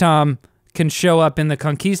Space Tom can show up in the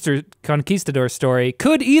Conquistador story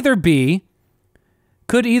could either be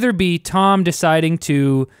Tom deciding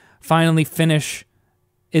to finally finish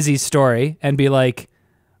Izzy's story and be like,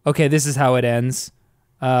 okay, this is how it ends.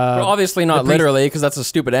 well, obviously not literally, because that's a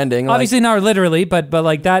stupid ending. Obviously not literally, but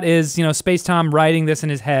like that is, Space Tom writing this in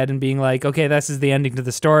his head and being like, okay, this is the ending to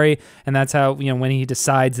the story, and that's how, when he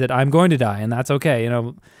decides that I'm going to die, and that's okay,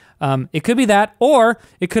 It could be that, or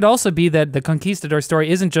it could also be that the Conquistador story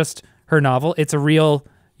isn't just her novel, it's a real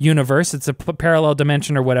universe, it's a parallel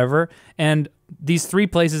dimension or whatever, and these 3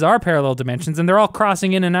 places are parallel dimensions, and they're all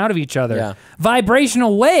crossing in and out of each other. Yeah.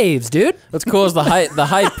 Vibrational waves, dude. What's cool is the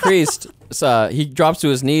high priest. He drops to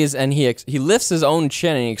his knees and he lifts his own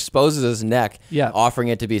chin and he exposes his neck, offering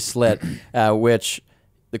it to be slit, which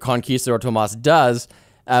the Conquistador Tomas does.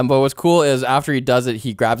 But what's cool is after he does it,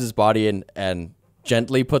 he grabs his body and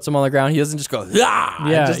gently puts him on the ground. He doesn't just go, and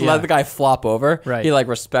just let the guy flop over. Right. He like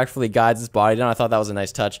respectfully guides his body down. I thought that was a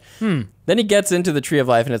nice touch. Then he gets into the Tree of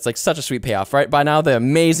Life and it's like such a sweet payoff, right? By now the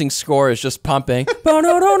amazing score is just pumping.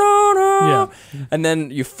 And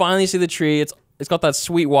then you finally see the tree. It's got that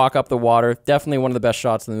sweet walk up the water. Definitely one of the best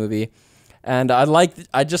shots in the movie. And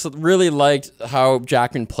I just really liked how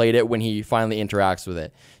Jackman played it when he finally interacts with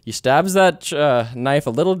it. He stabs that knife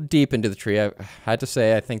a little deep into the tree. I had to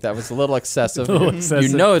say, I think that was a little excessive.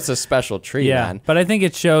 You know it's a special tree, man. But I think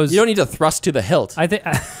it shows... You don't need to thrust to the hilt. I think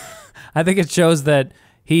it shows that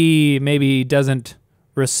he maybe doesn't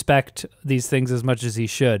respect these things as much as he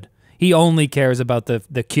should. He only cares about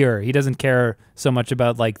the cure. He doesn't care so much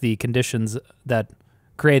about like the conditions that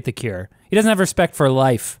create the cure. He doesn't have respect for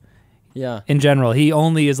life. Yeah. In general, he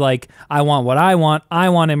only is like, I want what I want. I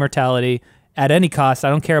want immortality at any cost. I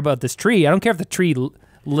don't care about this tree. I don't care if the tree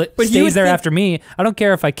stays there after me. I don't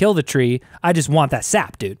care if I kill the tree. I just want that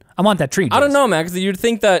sap, dude. I want that tree juice. I don't know, man, because you'd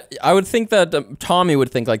think that I would think that Tommy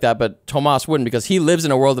would think like that, but Tomas wouldn't because he lives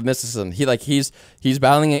in a world of mysticism. He's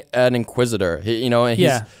battling an inquisitor, and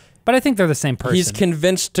he's but I think they're the same person. He's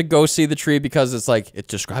convinced to go see the tree because it's like it's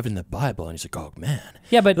described in the Bible, and he's like, oh man,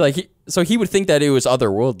 yeah, but like so he would think that it was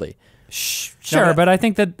otherworldly. Sure, but I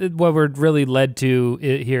think that what we're really led to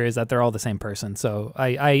here is that they're all the same person. So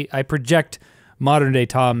I project modern day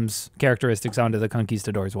Tom's characteristics onto the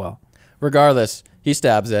conquistador as well. Regardless, he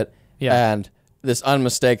stabs it, and this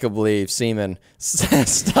unmistakably semen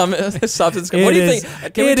substance. What do you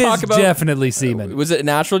think? Can we talk about? Definitely semen. Was it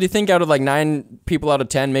natural? Do you think out of like 9 people out of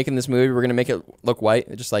 10 making this movie, we're gonna make it look white?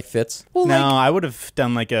 It just like fits. Well, no, I would have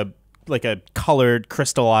done like a colored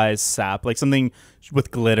crystallized sap, like something with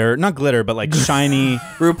glitter, not glitter, but like shiny.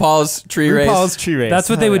 RuPaul's tree race. That's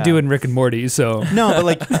what they would do in Rick and Morty. So no, but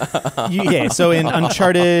like, so in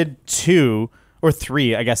Uncharted 2 or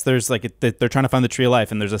 3, I guess there's like they're trying to find the tree of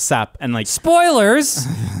life, and there's a sap, and like spoilers.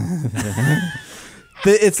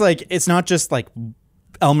 It's like it's not just like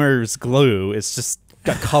Elmer's glue. It's just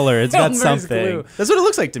got color. It's got something. Glue. That's what it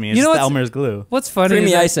looks like to me. It's just Elmer's glue. What's funny?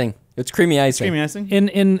 Creamy icing. It's creamy icing. Creamy icing.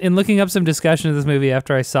 In looking up some discussion of this movie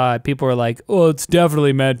after I saw it, people were like, "Oh, it's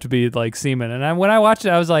definitely meant to be like semen." And when I watched it,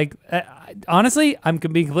 I was like, honestly, I'm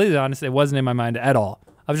being completely honest. It wasn't in my mind at all.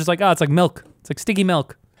 I was just like, "Oh, it's like milk. It's like sticky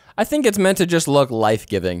milk." I think it's meant to just look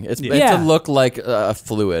life-giving. It's meant to look like a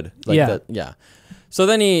fluid. Like yeah. So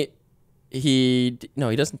then he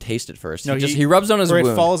doesn't taste it first. No, he rubs on his wound.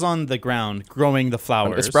 It falls on the ground, growing the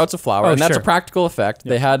flowers. It sprouts a flower, and that's a practical effect.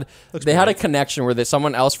 Yep. They had a connection where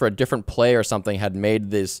someone else for a different play or something had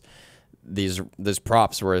made these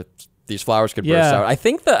props where these flowers could burst out. I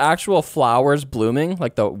think the actual flowers blooming,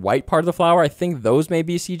 like the white part of the flower, I think those may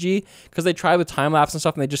be CG because they tried with time lapse and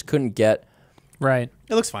stuff, and they just couldn't get. Right.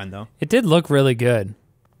 It looks fine though. It did look really good.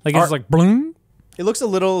 Like it's like bloom. It looks a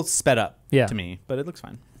little sped up to me, but it looks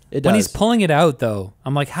fine. It does. When he's pulling it out, though,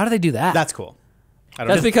 I'm like, how do they do that? That's cool.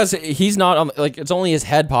 That's because he's not like it's only his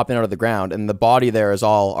head popping out of the ground, and the body there is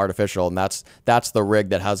all artificial, and that's the rig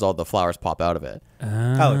that has all the flowers pop out of it.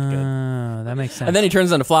 That looked good. That makes sense. And then he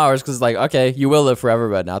turns into flowers because it's like, okay, you will live forever,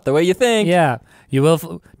 but not the way you think. Yeah, you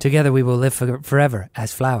will. Together we will live forever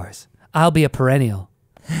as flowers. I'll be a perennial.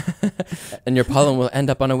 And your pollen will end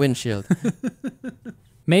up on a windshield.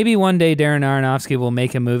 Maybe one day Darren Aronofsky will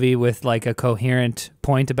make a movie with like a coherent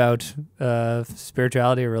point about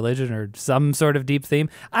spirituality or religion or some sort of deep theme.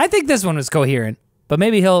 I think this one was coherent, but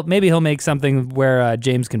maybe he'll make something where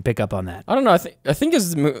James can pick up on that. I don't know. I think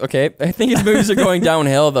his movies are going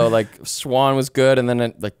downhill though. Like Swan was good, and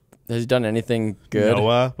then has he done anything good?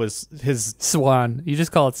 Noah was his Swan. You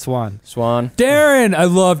just call it Swan. Swan. Darren, I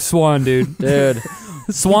loved Swan, dude.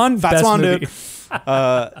 Swan, Fat best Swan, movie. dude.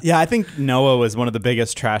 Yeah, I think Noah was one of the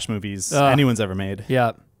biggest trash movies anyone's ever made.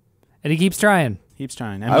 Yeah, and he keeps trying.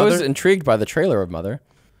 And I was intrigued by the trailer of Mother.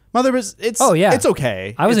 Mother was. It's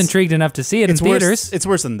okay. I was intrigued enough to see it in theaters. It's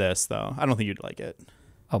worse than this, though. I don't think you'd like it.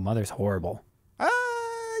 Oh, Mother's horrible.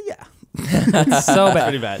 Yeah. It's so bad.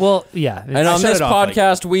 Pretty bad. Well, yeah. And on this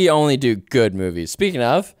podcast, we only do good movies. Speaking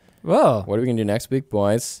of, whoa, what are we gonna do next week,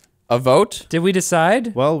 boys? A vote? Did we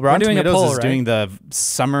decide? Well, Rotten Tomatoes is right? doing the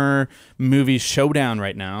summer movie showdown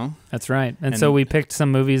right now. That's right. And so we picked some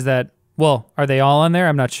movies that, well, are they all on there?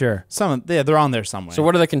 I'm not sure. They're on there somewhere. So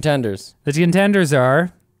what are the contenders? The contenders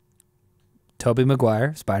are Tobey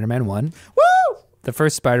Maguire, Spider-Man 1. Woo! The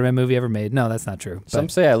first Spider-Man movie ever made. No, that's not true. Some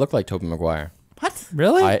say I look like Tobey Maguire. What?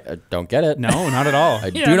 Really? I don't get it. No, not at all. I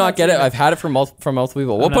do not get it. I've had it from multiple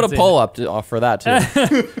people. We'll put a poll up for that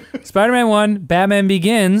too. Spider-Man 1, Batman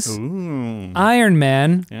Begins, Ooh. Iron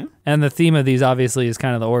Man, Yeah. and the theme of these obviously is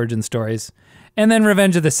kind of the origin stories, and then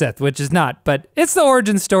Revenge of the Sith, which is not, but it's the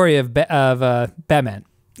origin story of Batman,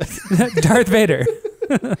 Darth Vader.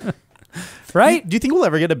 Right? Do you think we'll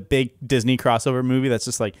ever get a big Disney crossover movie that's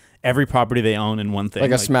just like every property they own in one thing?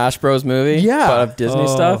 Like a Smash Bros movie? Yeah. But of Disney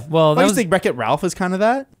stuff? Well, that I was used to think Wreck-It Ralph is kind of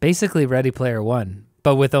that. basically Ready Player One,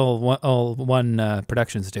 but with all one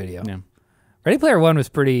production studio. Yeah. Ready Player One was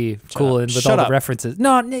pretty cool up. and with Shut all up. the references.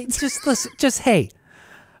 No, Nate, just listen. Just hey.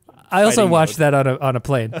 I also Fighting watched that on a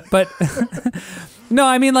plane, but no,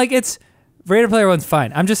 I mean like it's Ready Player One's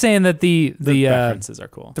fine. I'm just saying that the references are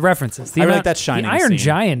cool. The references. I really like that Shining The Iron scene.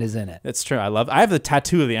 Giant is in it. It's true. I have the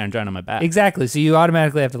tattoo of the Iron Giant on my back. Exactly. So you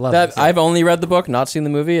automatically have to love it. I've only read the book, not seen the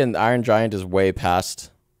movie, and Iron Giant is way past.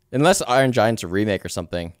 Unless Iron Giant's a remake or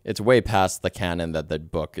something, it's way past the canon that the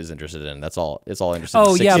book is interested in. That's all. It's all interested in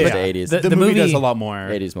the 60s to 80s. The movie does a lot more.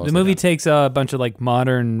 80s mostly. The movie takes a bunch of like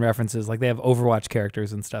modern references, like they have Overwatch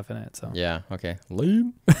characters and stuff in it. So Yeah, okay.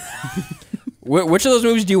 Lame. Which of those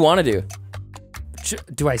movies do you want to do?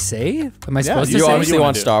 Do I say? Am I supposed to You say? obviously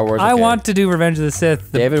want do? Star Wars. I okay. want to do Revenge of the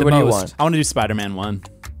Sith. David, the what do you most. want? I want to do Spider-Man 1.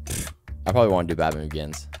 I probably want to do Batman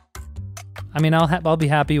Begins. I mean, I'll be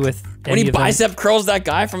happy with When any he of them. bicep curls that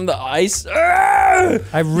guy from the ice.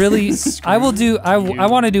 I really, I will do. I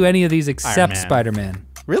want to do any of these except Man. Spider-Man.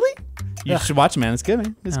 Really? You should watch it, man. It's good,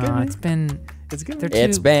 man. It's good, man. It's been. It's good. They're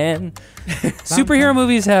It's too, been. superhero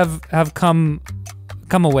movies have come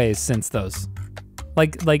a ways since those.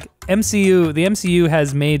 Like MCU, the MCU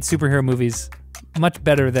has made superhero movies much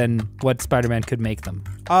better than what Spider-Man could make them.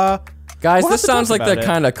 Guys, We'll this have to sounds talk like the about it.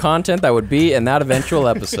 kind of content that would be in that eventual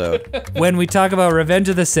episode. When we talk about Revenge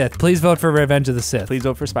of the Sith, please vote for Revenge of the Sith Please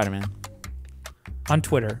vote for Spider-Man on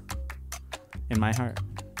Twitter. in my heart.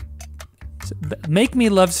 Make me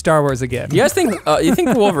love Star Wars again. You guys think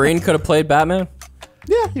Wolverine could have played Batman?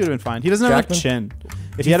 Yeah, he would have been fine. He doesn't have a Jackman? chin.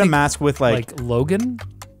 If he had a mask with like Logan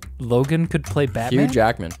could play Batman. Hugh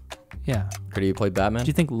Jackman. Yeah. Could he play Batman? Do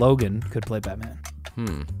you think Logan could play Batman?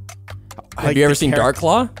 Have you ever seen Dark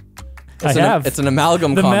Claw? I have. It's an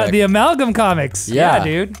amalgam comic. The Amalgam comics. Yeah.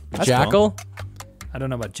 Dude. Jackal? I don't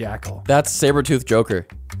know about Jackal. That's Sabretooth Joker.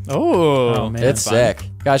 Oh, man. It's sick.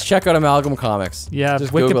 Guys, check out Amalgam Comics. Yeah,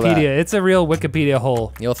 Just Google that. Wikipedia. It's a real Wikipedia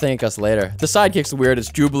hole. You'll thank us later. The sidekick's weird. It's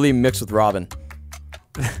Jubilee mixed with Robin.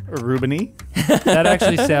 Rubini. That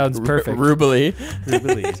actually sounds perfect. Rubilee.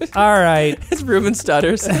 All right. It's Ruben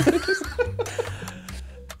Stutters.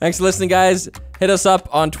 Thanks for listening, guys. Hit us up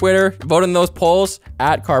on Twitter. Vote in those polls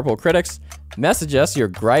at Carpool Critics. Message us your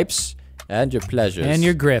gripes and your pleasures. And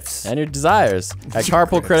your grifts. and your desires at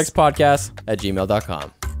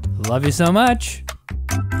carpoolcriticspodcast@gmail.com. Love you so much.